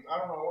this week. I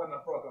don't know when the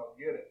fuck I'll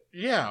get it.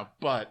 Yeah,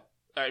 but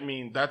I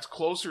mean that's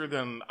closer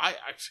than I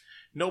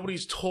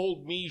nobody's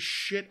told me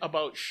shit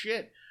about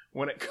shit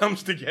when it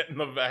comes to getting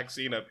the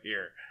vaccine up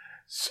here.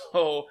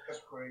 So that's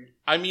crazy.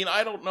 I mean,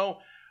 I don't know.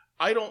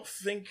 I don't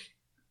think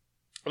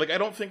I'm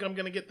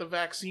going to get the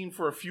vaccine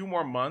for a few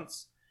more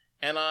months.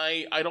 And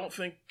I don't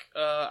think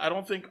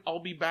I'll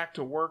be back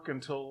to work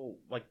until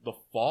like the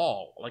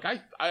fall. Like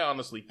I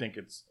honestly think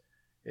it's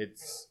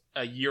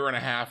a year and a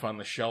half on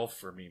the shelf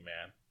for me,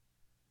 man.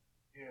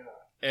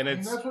 Yeah. And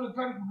that's what it's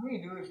done for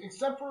me, dude.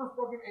 Except for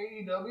fucking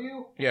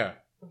AEW. Yeah.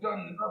 I've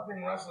done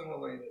nothing wrestling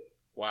related.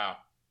 Wow.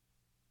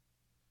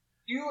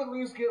 Do you at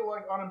least get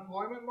like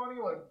unemployment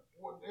money? Like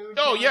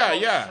oh yeah.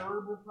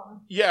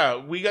 Yeah,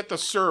 we got the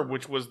CERB,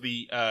 which was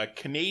the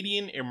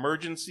Canadian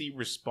Emergency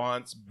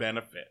Response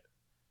Benefit.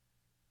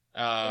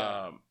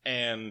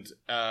 And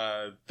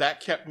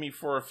that kept me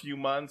for a few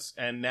months,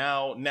 and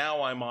now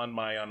I'm on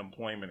my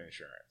unemployment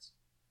insurance.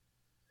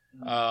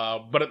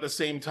 But at the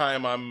same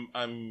time,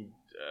 I'm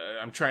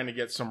trying to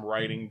get some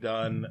writing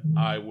done.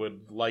 I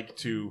would like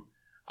to.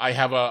 I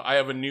have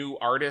a new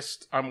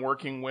artist I'm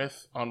working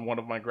with on one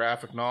of my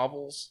graphic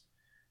novels,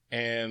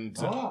 and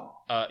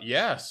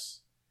yes,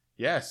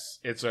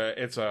 it's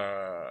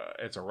a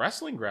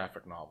wrestling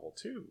graphic novel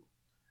too.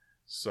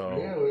 So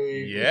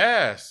really?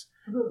 Yes,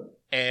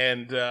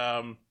 and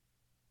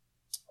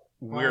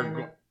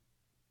we're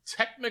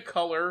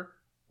Technicolor.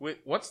 With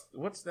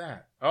what's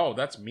that? Oh,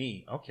 that's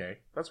me. Okay,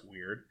 that's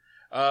weird.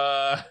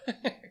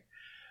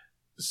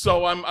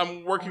 So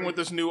I'm working with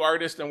this new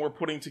artist, and we're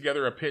putting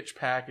together a pitch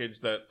package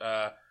that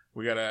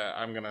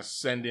I'm gonna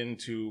send in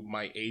to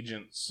my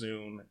agent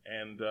soon,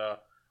 and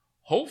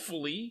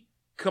hopefully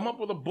come up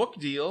with a book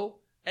deal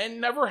and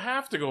never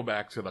have to go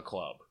back to the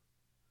club.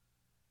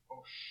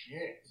 Oh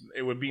shit!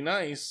 It would be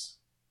nice.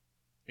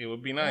 It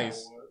would be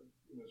nice. Oh,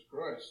 Jesus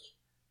Christ!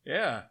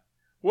 Yeah.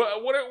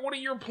 What are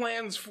your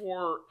plans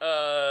for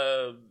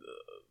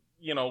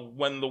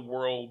when the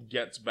world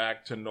gets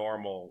back to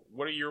normal?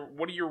 What are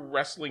your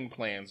wrestling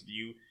plans? Do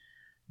you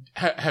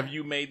have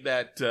you made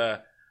that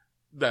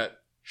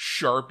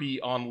Sharpie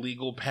on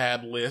legal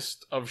pad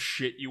list of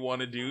shit you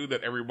want to do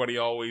that everybody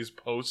always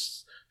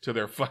posts to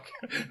their fucking?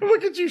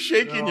 Look at you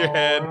shaking your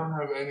head. I don't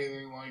have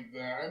anything like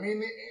that. I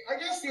mean, I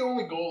guess the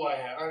only goal I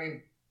have. I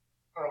mean,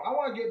 I don't know. I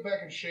want to get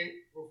back in shape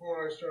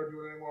before I start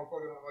doing any more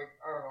fucking. Like,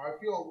 I don't know. I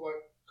feel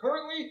like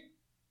currently,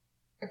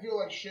 I feel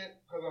like shit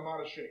because I'm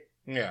out of shape.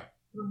 Yeah.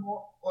 Even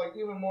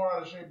more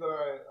out of shape than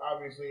I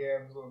obviously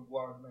am as a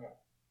large man.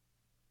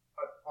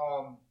 But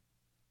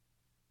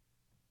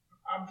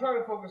I'm trying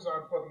to focus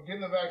on fucking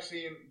getting the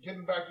vaccine,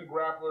 getting back to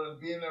grapplers,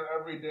 being there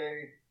every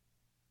day,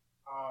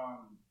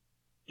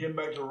 getting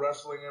back to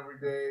wrestling every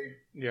day.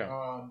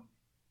 Yeah.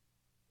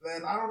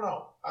 Then I don't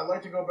know. I'd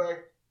like to go back.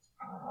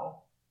 I don't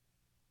know.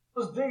 I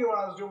was digging what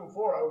I was doing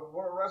before. I was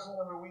wrestling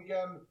every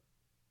weekend,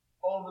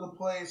 all over the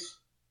place,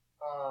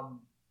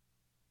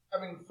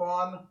 having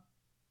fun.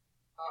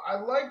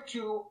 I'd like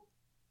to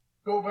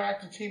go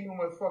back to teaming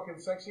with fucking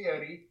Sexy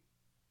Eddie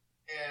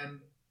and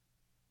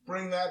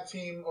bring that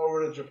team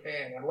over to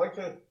Japan. I'd like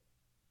to.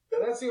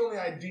 That's the only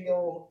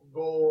ideal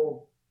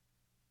goal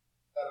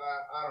that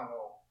I don't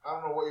know. I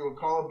don't know what you would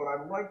call it, but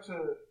I'd like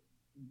to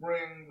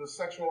bring the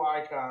sexual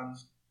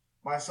icons,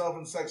 myself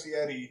and Sexy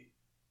Eddie,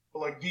 to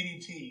like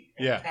DDT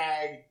and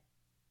tag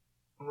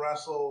and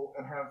wrestle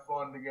and have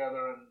fun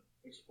together and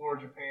explore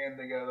Japan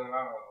together.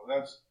 I don't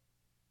know.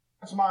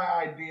 That's my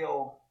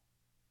ideal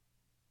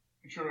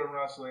future in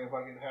wrestling if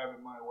I could have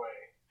it my way.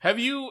 Have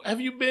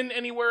you been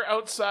anywhere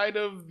outside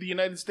of the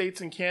United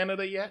States and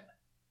Canada yet?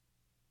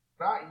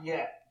 Not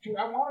yet. Dude,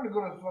 I wanted to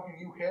go to the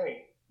fucking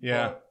UK.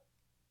 Yeah. But,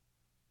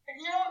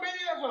 you know what? Maybe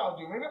that's what I'll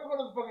do. Maybe I'll go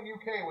to the fucking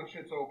UK when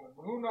shit's open.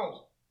 But who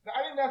knows?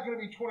 I think that's going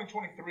to be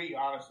 2023,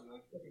 honestly.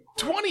 Like,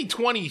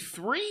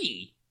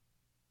 2023?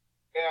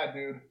 Yeah,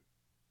 dude.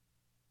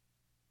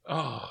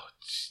 Oh.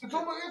 It's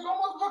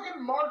almost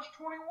fucking March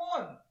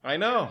 21. I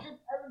know. Shit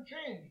hasn't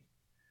changed.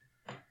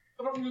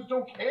 Some of them just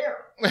don't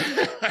care.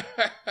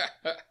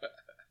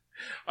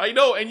 I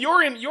know, and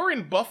you're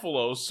in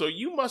Buffalo, so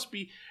you must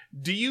be.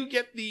 Do you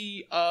get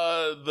the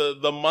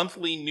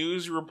monthly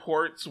news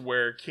reports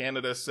where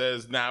Canada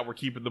says, "Nah, we're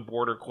keeping the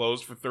border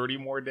closed for 30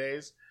 more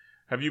days"?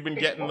 Have you been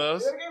getting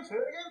those? Say it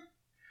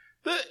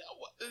again.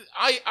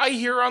 I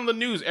hear on the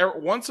news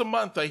once a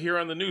month. I hear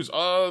on the news,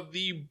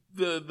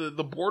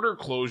 the border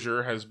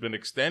closure has been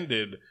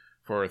extended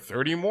for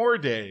 30 more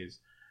days.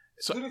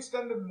 So, is it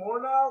extended more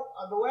now?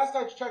 The last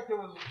I checked, it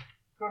was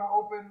going to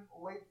open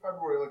late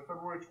February, like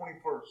February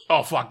 21st.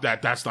 Oh, fuck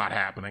that. That's not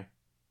happening.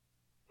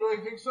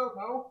 Really think so?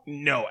 No?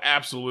 No,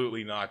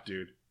 absolutely not,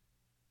 dude.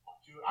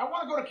 Dude, I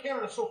want to go to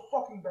Canada so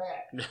fucking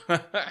bad.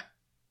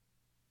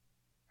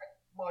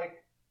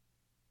 Like,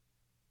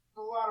 there's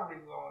a lot of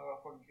reasons I want to go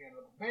to fucking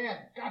Canada. Man,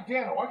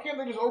 goddamn it, why can't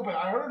they just open?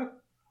 I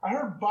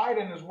heard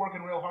Biden is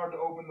working real hard to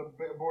open the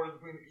borders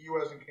between the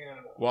U.S. and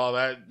Canada. Well,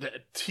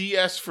 that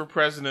TS for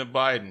President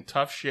Biden,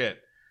 tough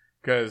shit.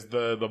 Because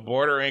the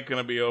border ain't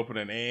gonna be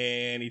opening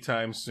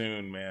anytime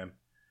soon, man.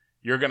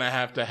 You're gonna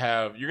have to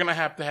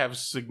have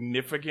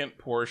significant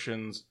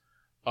portions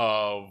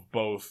of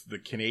both the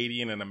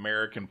Canadian and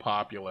American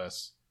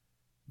populace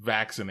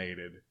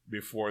vaccinated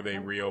before they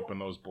reopen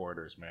those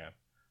borders, man.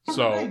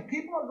 So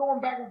people are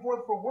going back and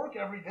forth for work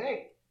every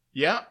day.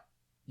 Yeah.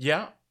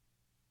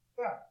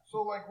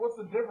 So like, what's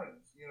the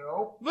difference? You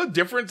know, the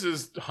difference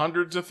is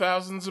hundreds of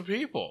thousands of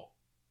people.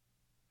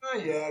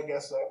 Yeah, I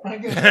guess so.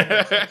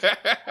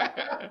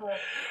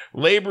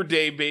 Labor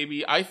Day,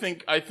 baby. I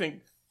think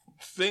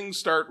things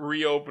start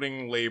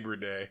reopening Labor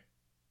Day.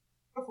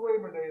 What's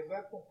Labor Day? Is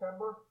that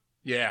September?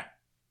 Yeah,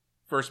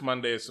 first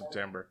Monday of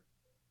September.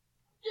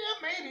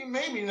 Yeah,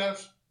 maybe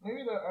that. I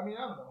mean, I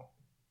don't know.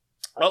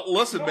 Well,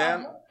 listen,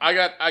 man.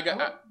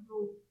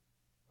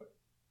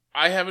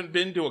 I haven't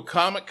been to a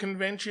comic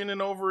convention in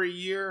over a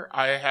year.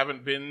 I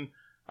haven't been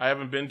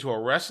to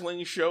a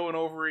wrestling show in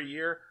over a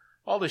year.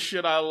 All the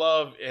shit I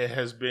love, it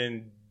has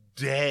been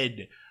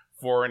dead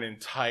for an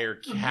entire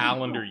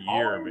calendar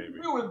year, baby.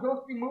 All you do is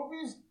go see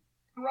movies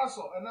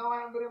wrestle, and now I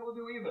haven't been able to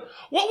do either.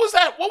 What was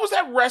that? What was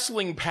that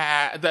wrestling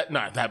pass?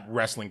 That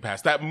wrestling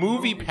pass. That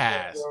movie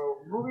pass.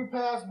 Movie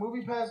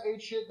pass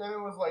ate shit. Then it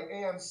was like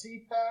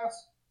AMC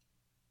pass.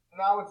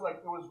 Now it's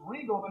like it was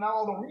Regal, but now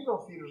all the Regal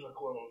theaters are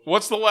closed.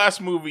 What's the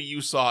last movie you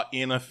saw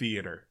in a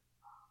theater?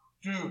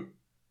 Dude,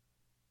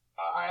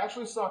 I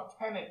actually saw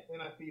Tenet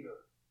in a theater.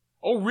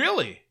 Oh,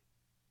 really?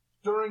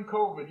 During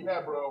COVID,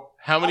 yeah, bro.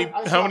 How many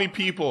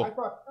people? I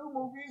saw 2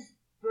 movies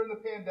during the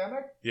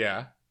pandemic.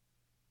 Yeah.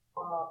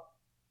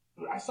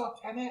 Dude, I saw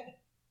Tenet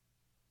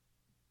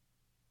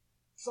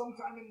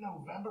sometime in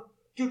November.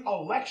 Dude,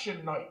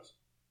 election night.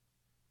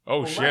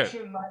 Oh, shit.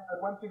 Election night,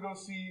 I went to go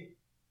see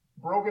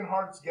Broken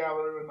Hearts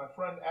Gallery with my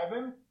friend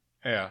Evan.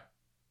 Yeah.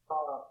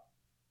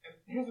 And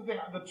here's the thing.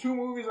 The 2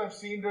 movies I've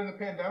seen during the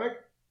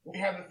pandemic, we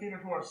had the theater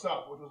to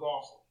ourselves, which was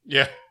awesome.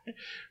 Yeah.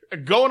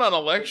 Going on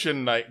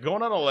election night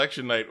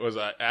was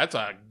that's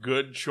a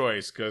good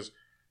choice, because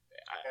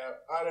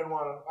I didn't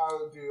want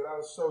to. Dude, I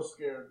was so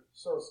scared.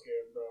 So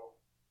scared, bro.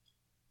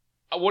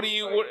 What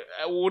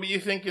are you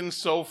thinking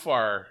so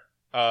far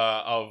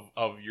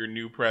of your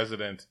new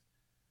president?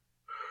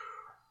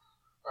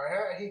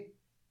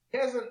 He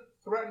hasn't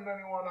threatened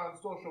anyone on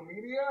social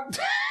media, but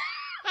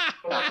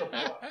that's a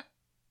plus.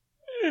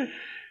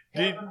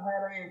 He hasn't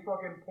had any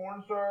fucking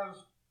porn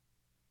stars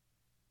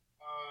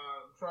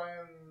try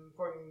and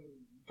fucking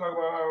talk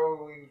about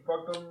how he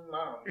fucked them. I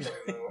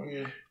don't know.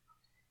 He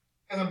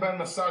hasn't been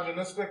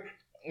misogynistic.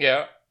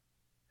 Yeah.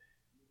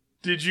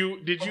 Did you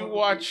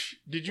watch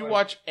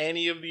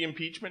any of the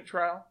impeachment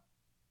trial?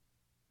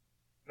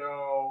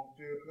 No,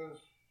 dude.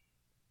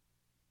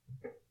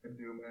 I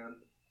do, man.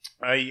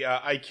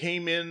 I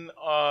came in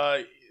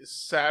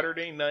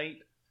Saturday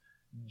night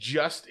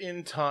just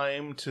in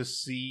time to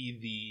see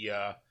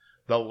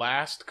the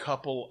last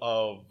couple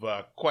of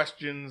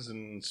questions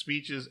and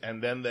speeches,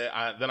 and then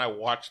I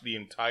watched the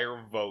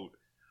entire vote.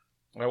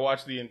 I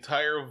watched the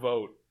entire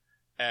vote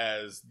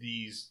as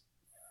these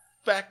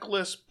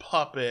feckless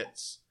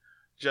puppets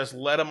just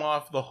let him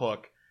off the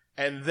hook,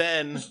 and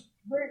then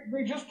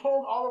they just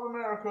told all of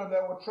America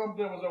that what Trump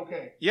did was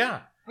okay.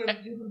 Yeah. You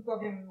can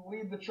fucking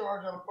lead the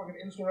charge on a fucking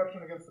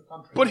insurrection against the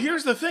country. But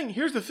here's the thing.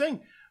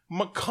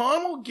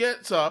 McConnell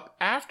gets up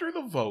after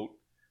the vote.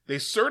 They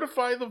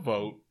certify the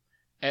vote.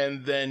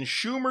 And then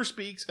Schumer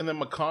speaks, and then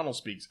McConnell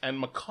speaks.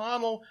 And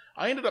McConnell,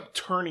 I ended up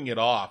turning it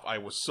off. I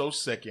was so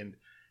sickened.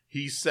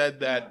 He said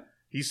that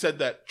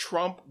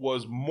Trump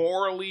was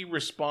morally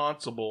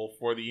responsible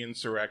for the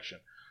insurrection.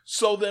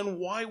 So then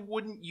why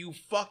wouldn't you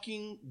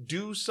fucking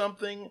do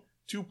something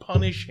to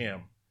punish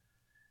him?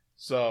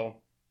 So...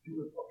 He's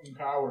a fucking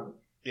coward.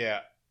 Yeah.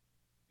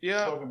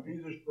 Fucking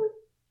piece of shit.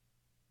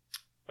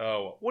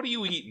 Oh, what are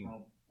you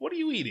eating? What are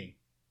you eating?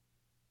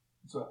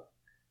 What's up?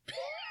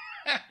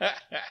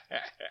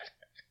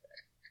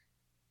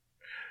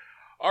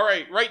 All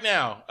right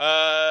now,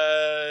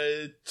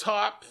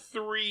 top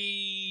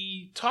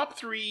three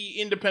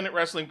independent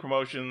wrestling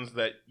promotions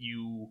that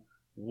you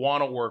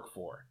want to work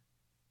for.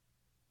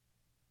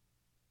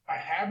 I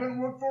haven't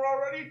worked for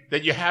already?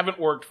 That you haven't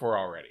worked for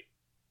already.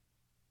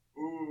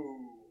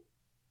 Ooh.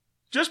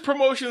 Just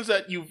promotions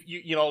that you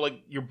know,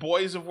 like your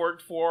boys have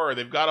worked for, or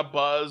they've got a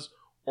buzz,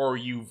 or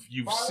you've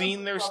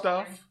seen their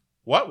stuff.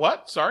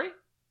 What? Sorry?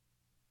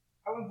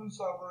 Violence and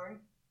Suffering.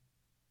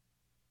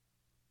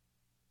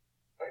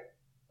 Right?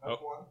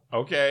 That's one.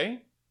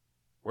 Okay.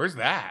 Where's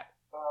that?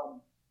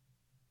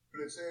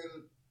 It's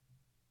in...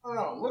 I don't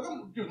know.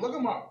 Look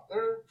them up.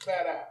 They're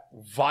badass.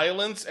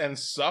 Violence and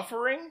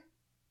Suffering?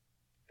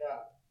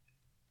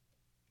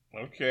 Yeah.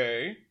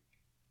 Okay.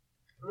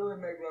 Really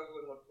make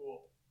wrestling look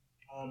cool.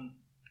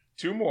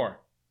 2 more.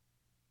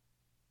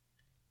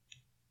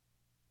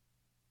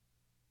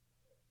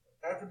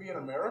 Have to be in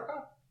America?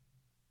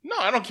 No,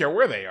 I don't care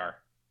where they are.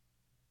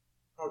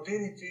 Oh,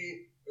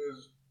 DDT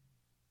is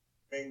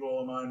main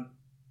goal of mine.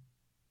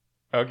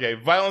 Okay,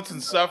 Violence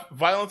and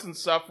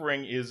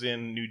Suffering is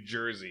in New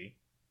Jersey.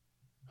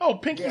 Oh,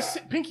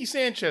 Pinky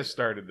Sanchez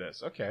started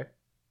this. Okay.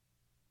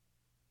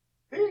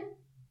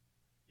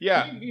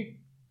 Yeah.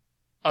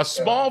 A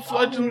small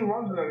fledgling... I don't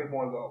run it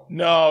anymore, though.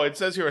 No, it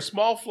says here, a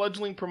small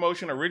fledgling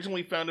promotion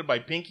originally founded by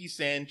Pinky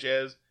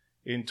Sanchez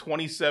in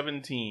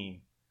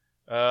 2017.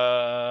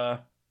 And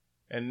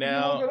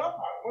now... Look it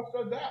up. What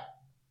said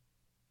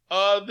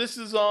that? This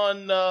is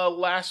on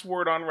Last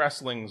Word on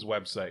Wrestling's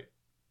website.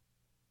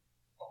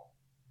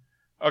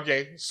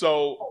 Okay,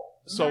 so...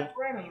 Matt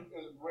Grant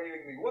is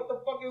rating me. What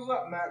the fuck is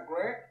up, Matt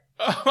Grant?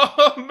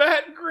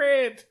 Matt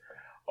Grant!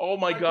 Oh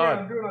my God.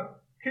 I'm doing a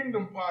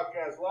Kingdom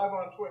podcast live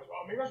on Twitch.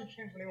 Oh, maybe I should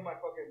change the name of my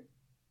fucking...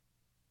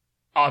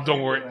 Oh,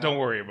 don't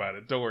worry about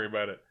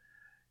it.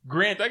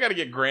 Grant, I gotta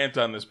get Grant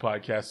on this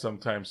podcast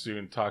sometime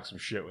soon, talk some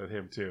shit with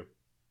him too.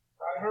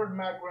 I heard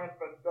Matt Grant's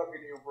been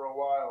ducking you for a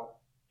while.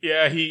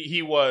 Yeah,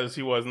 he was,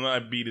 and then I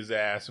beat his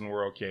ass and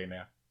we're okay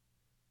now.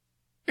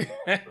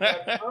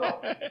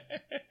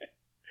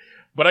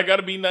 But I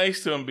gotta be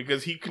nice to him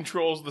because he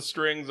controls the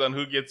strings on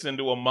who gets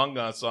into Among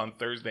Us on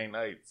Thursday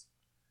nights.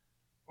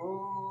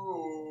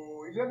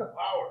 Ooh, he's got the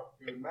power,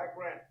 dude. Matt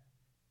Grant.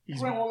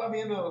 Grant won't let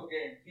me into those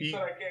games. He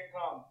said I can't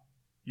come.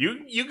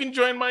 You can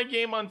join my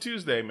game on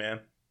Tuesday,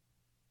 man.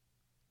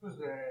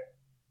 Tuesday.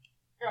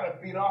 Gotta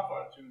beat off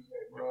on Tuesday,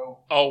 bro.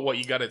 Oh, what,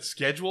 you got it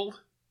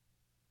scheduled?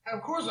 And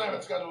of course I have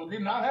it scheduled. Do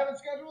you not have it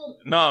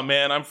scheduled? Nah,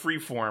 man, I'm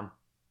freeform.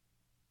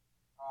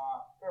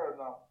 Fair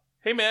enough.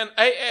 Hey, man,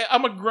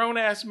 I'm a grown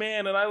ass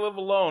man and I live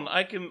alone.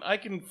 I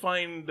can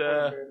find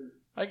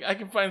I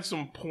can find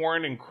some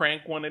porn and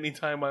crank one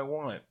anytime I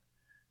want.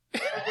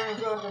 Next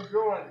Thursday,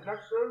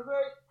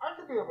 I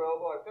could be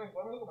available. I think.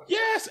 Let me look at my.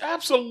 Yes,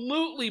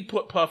 absolutely.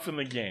 Put Puff in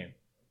the game.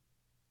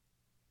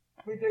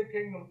 Let me take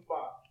Kingdom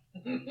spot.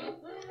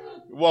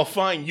 Well,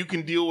 fine. You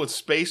can deal with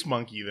Space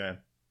Monkey then.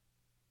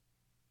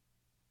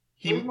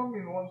 Space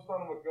Monkey's one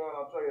son of a gun.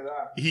 I'll tell you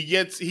that.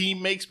 He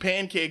makes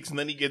pancakes and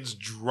then he gets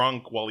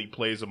drunk while he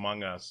plays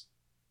Among Us.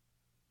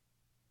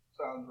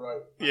 Sounds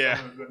right. Yeah. I'm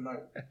having a good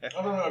night.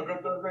 I'm having a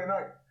good Thursday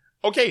night.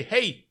 Okay,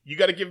 hey, you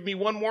got to give me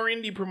one more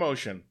indie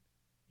promotion.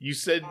 You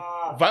said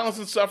Violence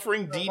and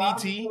Suffering,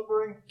 DDT.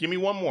 Give me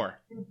one more.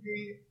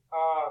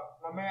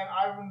 My man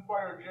Ivan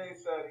Fire J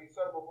said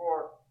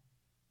before,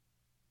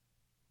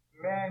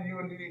 man, you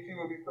and DDT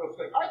would be so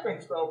sick. I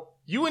think so.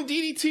 You and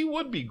DDT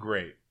would be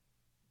great.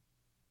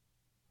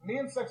 Me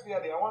and Sexy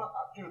Eddie, I want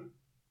to, dude,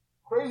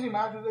 crazy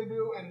matches they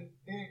do in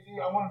DDT,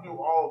 I want to do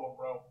all of them,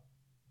 bro.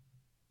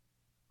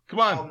 Come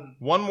on,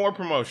 one more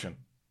promotion.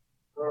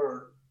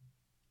 Third.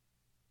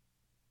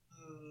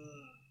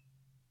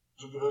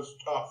 It's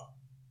tough.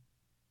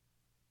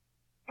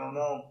 I don't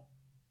know.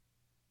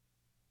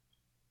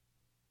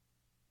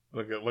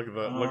 Look at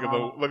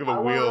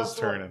the wheels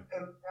turning.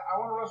 And I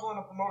want to wrestle in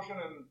a promotion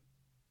in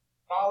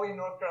Raleigh,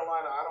 North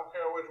Carolina. I don't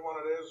care which one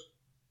it is.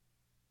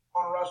 I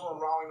want to wrestle in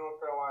Raleigh, North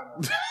Carolina.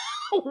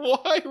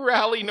 Why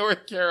Raleigh,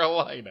 North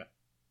Carolina?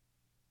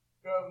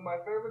 Because my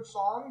favorite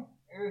song.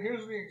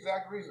 Here's the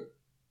exact reason.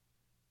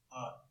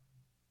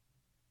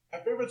 My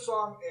favorite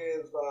song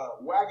is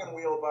 "Wagon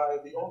Wheel" by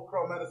the Old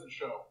Crow Medicine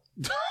Show.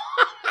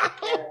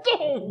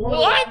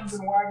 What? The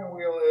Wagon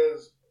Wheel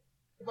is,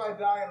 if I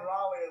die in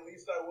Raleigh, at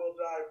least I will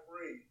die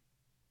free.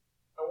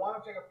 I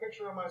want to take a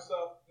picture of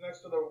myself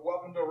next to the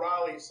 "Welcome to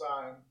Raleigh"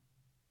 sign.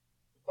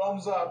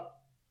 Thumbs up.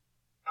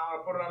 I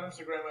want to put it on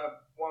Instagram. I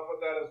want to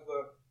put that as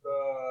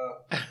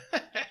the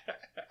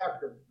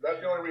caption. That's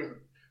the only reason.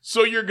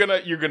 So you're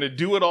gonna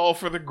do it all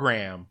for the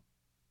gram.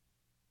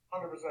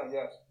 100%,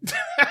 yes.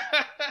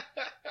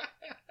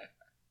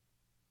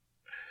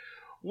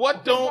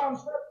 What don't?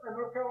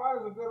 North Carolina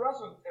is a good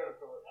wrestling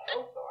territory. I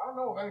hope so. I don't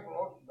know if any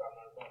promotions down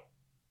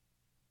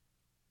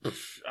there.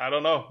 I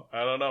don't know.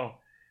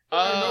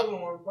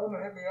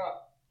 Hit me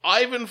up.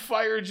 Ivan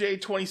Fire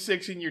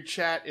J26 in your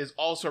chat is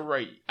also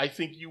right. I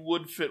think you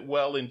would fit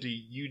well into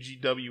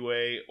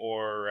UGWA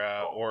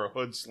or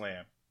Hood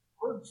Slam.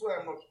 Hood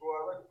Slam looks cool.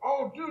 I like.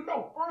 Oh, dude,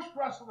 no, First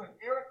Wrestling.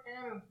 Eric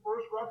Cannon,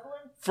 First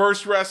Wrestling.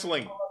 First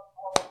Wrestling.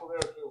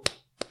 There too.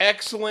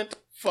 Excellent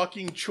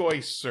fucking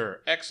choice,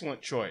 sir.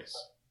 Excellent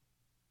choice.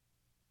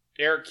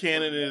 Eric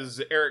Cannon is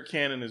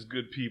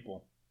good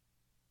people.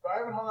 I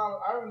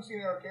haven't seen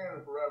Eric Cannon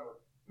in forever.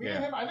 Me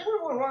and him, I think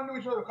we've run into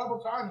each other a couple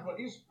times, but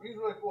he's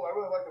really cool. I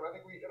really like him. I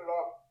think we hit it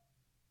off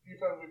a few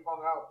times we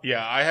hung out.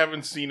 Yeah, I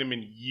haven't seen him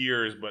in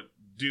years, but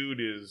dude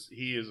is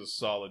a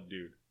solid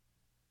dude.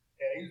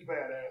 Yeah, he's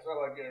badass.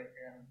 I like Eric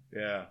Cannon.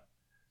 Yeah.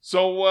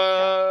 So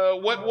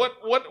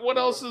what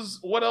else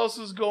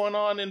is going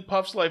on in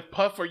Puff's life?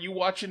 Puff, are you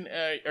watching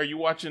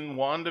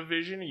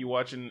WandaVision? Are you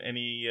watching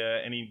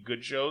any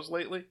good shows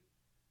lately?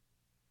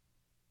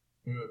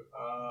 Good.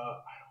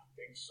 I don't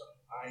think so.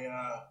 I'm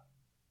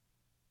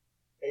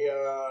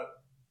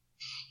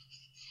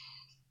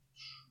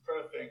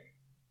trying to think.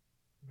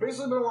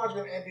 Basically been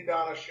watching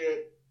Anti-Donna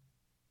shit.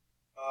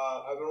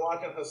 I've been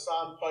watching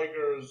Hassan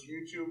Piker's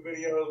YouTube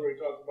videos where he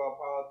talks about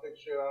politics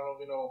shit. I don't know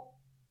if you know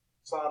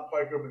Hassan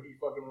Piker, but he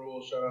fucking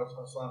rules. Shout out to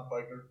Hassan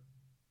Piker.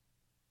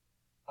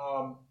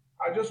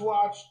 I just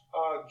watched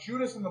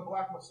Judas and the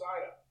Black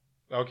Messiah.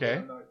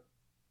 Okay.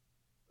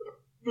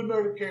 The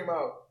night it came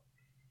out.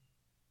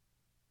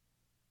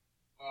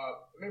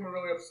 It made me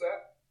really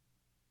upset.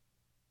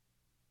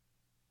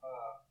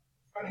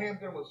 Fred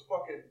Hampton was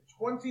fucking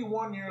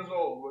 21 years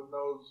old when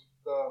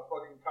the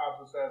fucking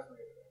cops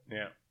assassinated him.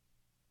 Yeah.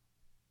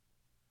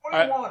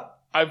 21.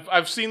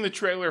 I've seen the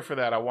trailer for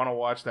that. I want to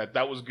watch that.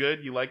 That was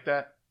good. You like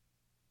that?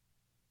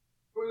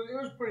 It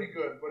was pretty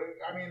good, but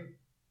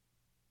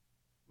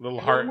little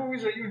heart.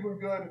 Movies are usually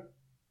good.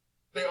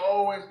 They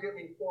always get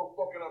me so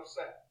fucking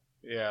upset.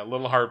 Yeah, a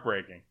little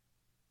heartbreaking.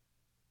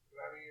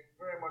 I mean,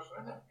 very much.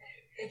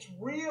 It's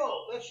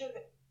real. That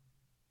shit.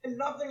 And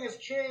nothing has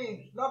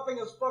changed. Nothing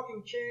has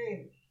fucking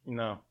changed.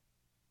 No,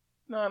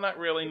 not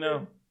really.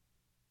 No.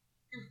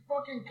 These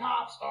fucking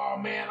cops. Oh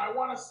man, I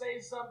want to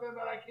say something,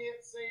 but I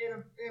can't say it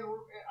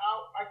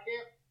out. I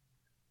can't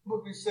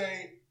publicly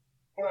say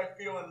what I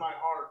feel in my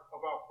heart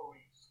about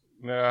police.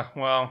 Yeah.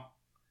 Well,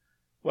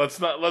 let's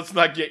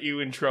not get you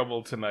in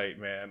trouble tonight,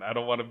 man. I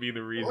don't want to be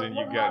the reason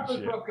you got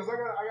shit. Because I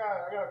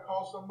gotta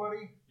call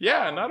somebody.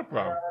 Yeah, not a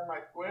problem. On my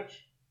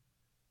Twitch.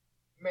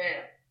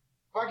 Man,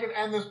 if I can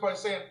end this by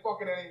saying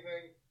fucking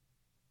anything,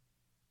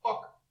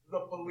 fuck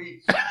the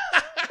police.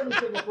 Every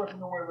single person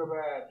who wears a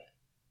badge.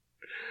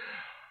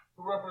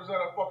 To represent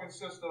a fucking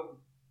system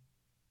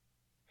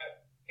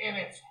that in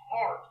its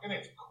heart, in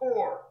its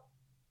core,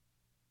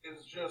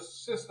 is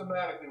just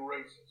systematically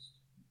racist.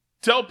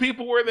 Tell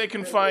people where they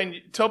can find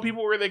you. Tell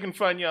people where they can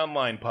find you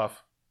online,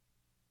 Puff.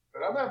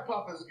 But I'm at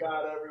Puff is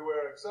God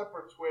everywhere except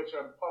for Twitch.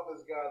 I'm Puff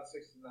is God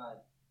 69.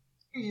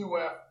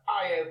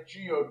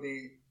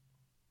 PUFISGOD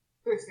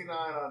 69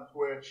 on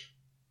Twitch.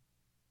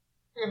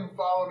 You can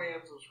follow me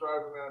and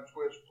subscribe to me on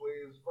Twitch,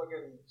 please.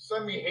 Fucking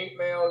send me hate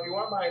mail. If you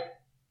want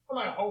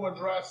my home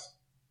address,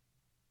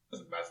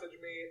 just message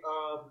me.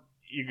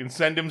 You can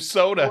send him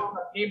soda.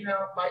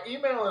 My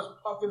email is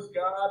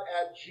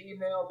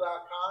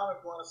puffisgod@gmail.com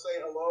if you want to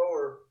say hello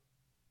or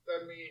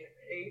send me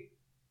hate.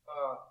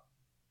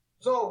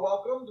 It's all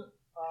welcomed.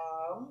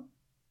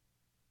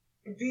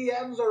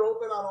 DMs are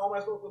open on all my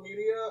social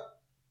media,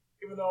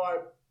 even though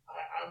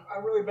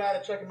I'm really bad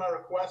at checking my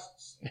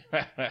requests. Sorry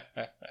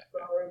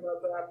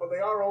about that, but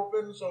they are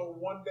open. So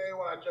one day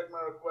when I check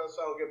my requests,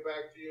 I'll get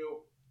back to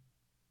you.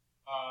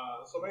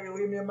 So maybe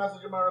leave me a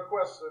message in my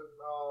requests, and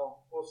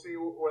we'll see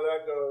where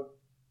that goes.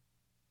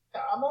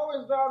 Yeah, I'm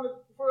always down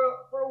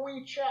for a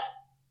wee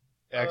chat.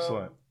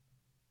 Excellent.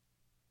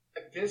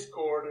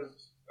 Discord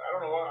is I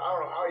don't know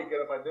how you get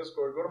on my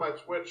Discord. Go to my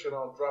Twitch and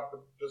I'll drop the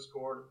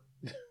Discord.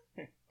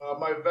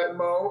 My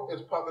Venmo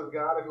is Puff is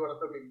God if you want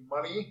to send me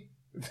money.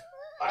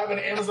 I have an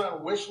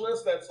Amazon wish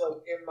list that's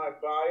like in my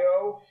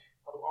bio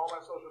of all my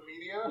social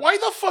media. Why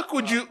the fuck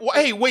would you...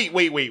 Hey, wait.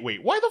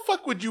 Why the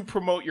fuck would you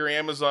promote your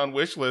Amazon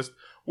wish list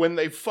when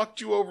they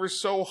fucked you over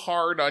so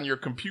hard on your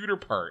computer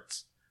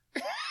parts?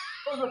 I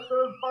was a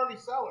third-party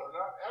seller,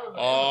 not Amazon.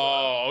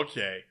 Oh,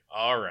 okay.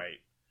 All right.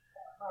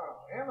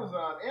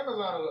 Amazon is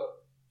a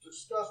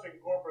disgusting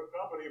corporate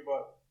company,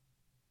 but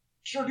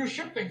sure do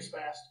ship things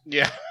fast.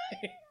 Yeah.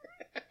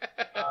 Yeah,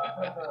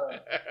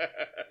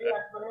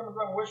 it's an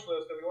Amazon wish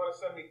list. If you want to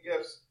send me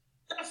gifts,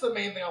 that's the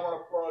main thing I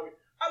want to plug.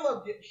 I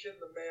love getting shit in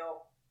the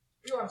mail.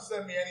 If you want to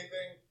send me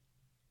anything,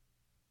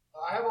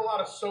 I have a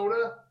lot of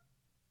soda.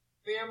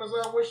 The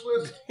Amazon wish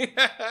list. I want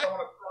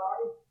to cry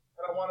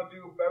and I want to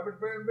do beverage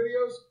brand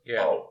videos.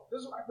 Yeah. Oh,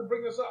 this is I have to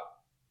bring this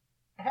up.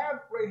 I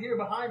have right here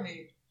behind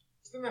me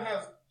this thing that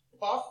has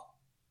Puff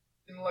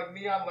in like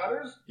neon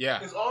letters.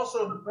 Yeah. Is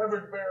also the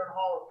Beverage Baron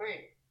Hall of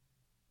Fame.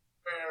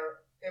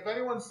 Where if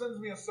anyone sends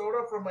me a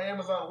soda from my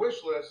Amazon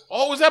wish list.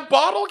 Oh, is that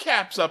bottle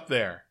caps up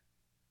there?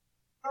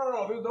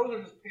 No, those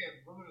are just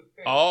pins.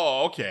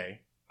 Oh,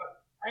 okay.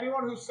 But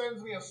anyone who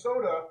sends me a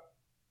soda,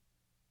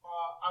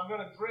 I'm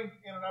going to drink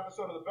in an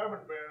episode of the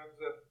Beverage Barons.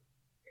 If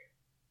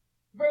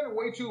it's been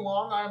way too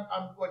long,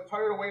 I'm like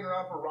tired of waiting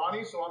around for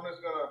Ronnie, so I'm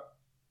just going to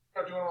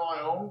start doing it on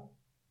my own.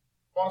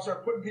 I want to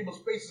start putting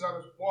people's faces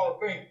on this wall of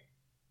fame.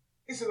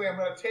 Basically, I'm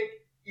going to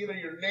take either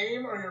your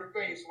name or your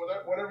face,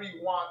 whatever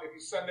you want. If you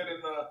send it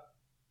in the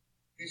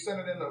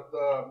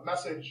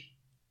message,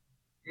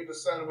 you get to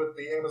send with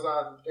the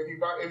Amazon. If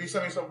you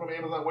send me something from the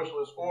Amazon wish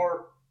list,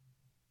 or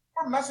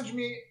message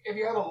me if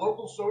you have a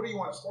local soda you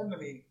want to send to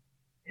me.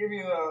 Give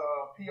me the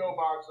P.O.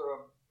 box or a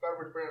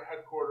beverage brand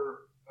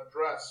headquarter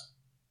address.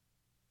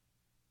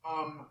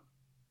 I'll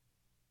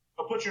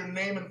put your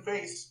name and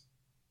face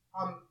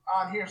on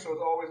here, so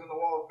it's always in the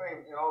wall of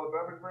fame in all the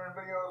beverage brand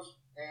videos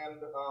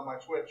and my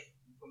Twitch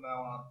from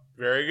now on.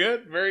 Very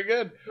good, very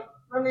good.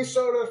 Send me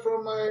soda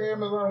from my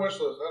Amazon wish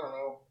list. I don't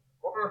know,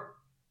 or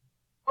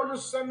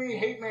just send me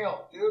hate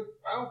mail, dude.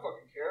 I don't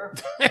fucking care.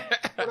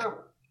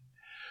 Whatever.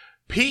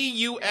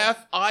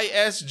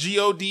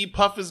 PUFISGOD,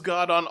 Puff is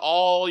God on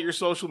all your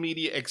social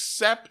media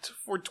except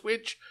for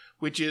Twitch,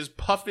 which is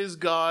Puff is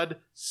God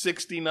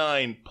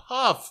 69.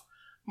 Puff,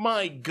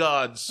 my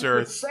God,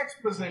 sir. Sex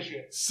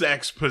position.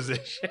 Sex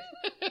position.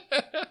 Yeah,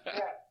 that's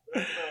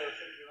 69.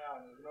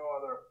 There's no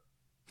other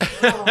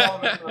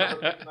relevance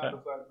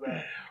besides that.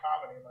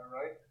 Comedy, am I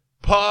right?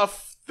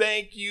 Puff,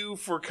 thank you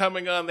for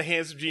coming on the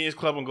Handsome Genius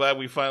Club. I'm glad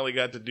we finally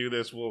got to do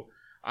this.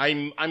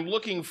 I'm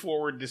looking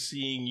forward to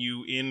seeing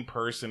you in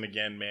person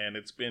again, man.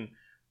 It's been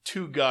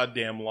too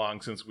goddamn long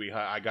since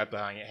I got to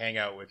hang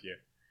out with you.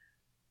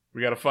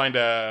 We gotta find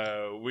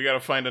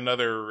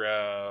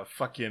another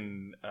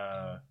fucking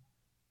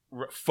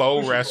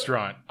faux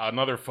restaurant,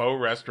 another faux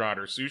restaurant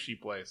or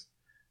sushi place.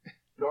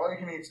 All you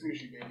can eat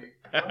sushi, baby.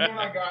 One day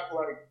I got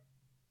like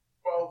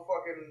 12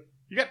 fucking.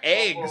 You got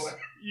eggs.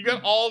 You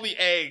got all the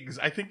eggs.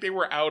 I think they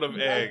were out of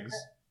eggs.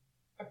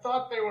 I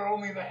thought they were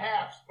only the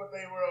halves, but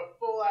they were a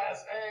full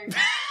ass egg. So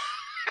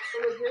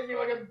they gave me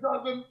like a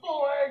dozen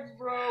full eggs,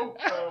 bro. Oh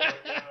my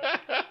God.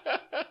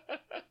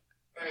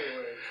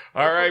 Anyways.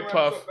 All right,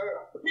 Puff.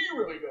 Be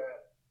really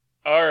bad.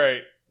 All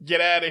right. Get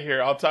out of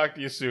here. I'll talk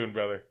to you soon,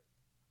 brother.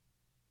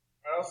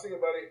 I'll see you,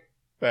 buddy.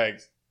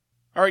 Thanks.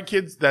 All right,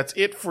 kids. That's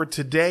it for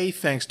today.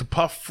 Thanks to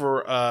Puff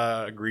for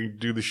agreeing to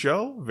do the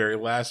show. Very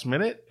last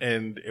minute.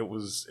 And it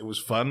was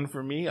fun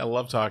for me. I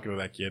love talking to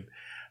that kid.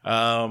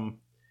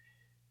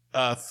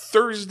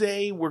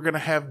 Thursday, we're going to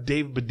have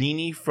Dave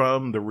Bedini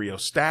from the Rio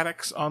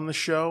Statics on the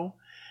show,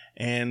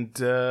 and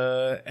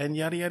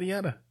yada, yada,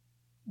 yada.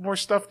 more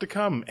stuff to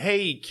come.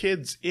 Hey,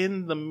 kids,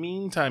 in the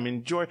meantime,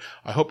 enjoy.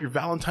 I hope your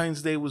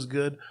Valentine's Day was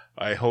good.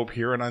 I hope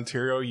here in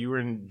Ontario you were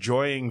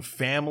enjoying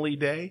Family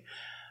Day.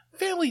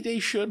 Family Day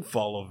should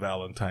follow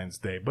Valentine's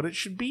Day, but it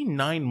should be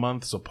 9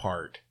 months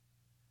apart.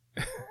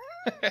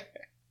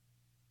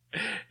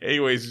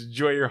 Anyways,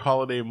 enjoy your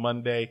holiday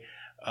Monday.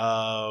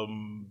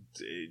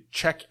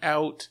 Check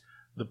out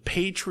the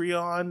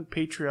Patreon,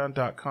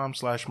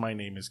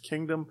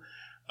 patreon.com/mynameiskingdom.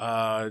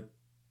 The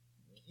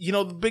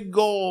big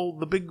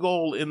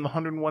goal in the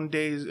 101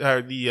 days,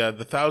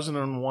 the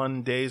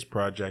 1001 days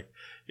project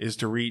is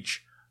to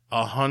reach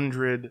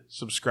 100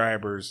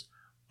 subscribers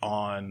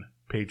on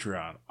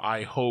Patreon.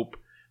 I hope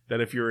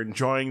that if you're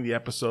enjoying the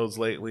episodes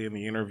lately and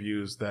the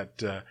interviews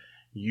that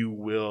you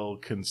will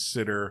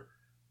consider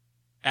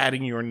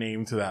adding your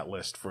name to that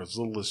list for as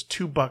little as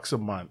 $2 a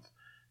month.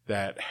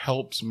 That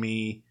helps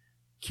me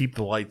keep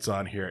the lights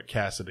on here at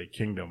Cassidy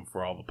Kingdom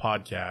for all the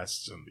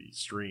podcasts and the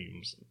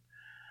streams.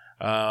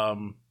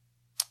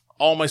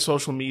 All my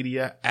social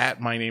media at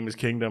My Name is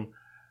Kingdom,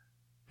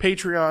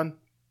 Patreon,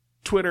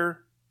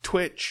 Twitter,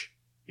 Twitch,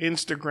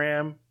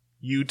 Instagram,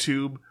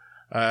 YouTube.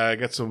 I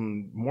got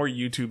some more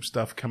YouTube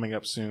stuff coming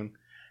up soon.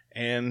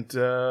 And,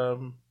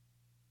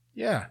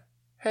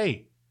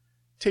 hey,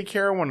 take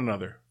care of one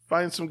another.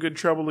 Find some good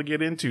trouble to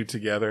get into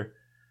together.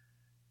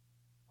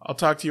 I'll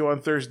talk to you on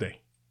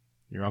Thursday.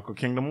 Your Uncle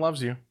Kingdom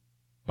loves you.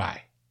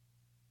 Bye.